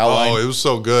 doing the outline. Oh, it was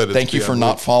so good. Thank you for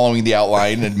not following the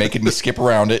outline and making me skip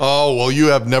around it. Oh, well, you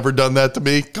have never done that to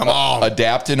me? Come on.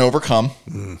 Adapt and overcome.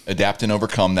 Adapt and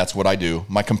overcome. That's what I do.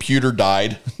 My computer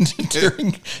died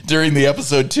during the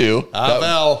episode 2.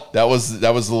 That was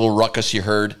a little ruckus you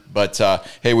heard. But,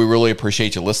 hey, we really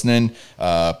appreciate you listening.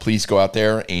 Please go out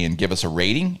there and give us a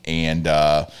rating and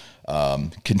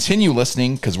continue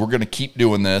listening, because we're going to keep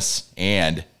doing this.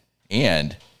 And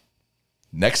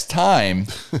next time,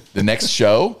 the next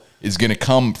show is going to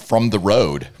come from the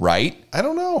road, right? I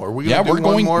don't know. Are we going to do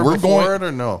one more before it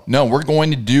or no? No, we're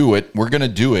going to do it. We're going to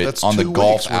do it That's on the 2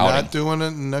 golf weeks. outing. We're not doing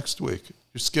it next week.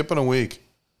 You're skipping a week.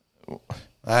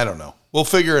 I don't know. We'll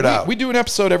figure it out. We do an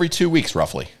episode every 2 weeks,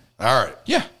 roughly. All right.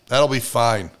 Yeah. That'll be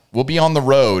fine. We'll be on the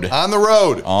road. On the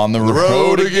road. On the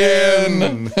road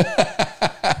again.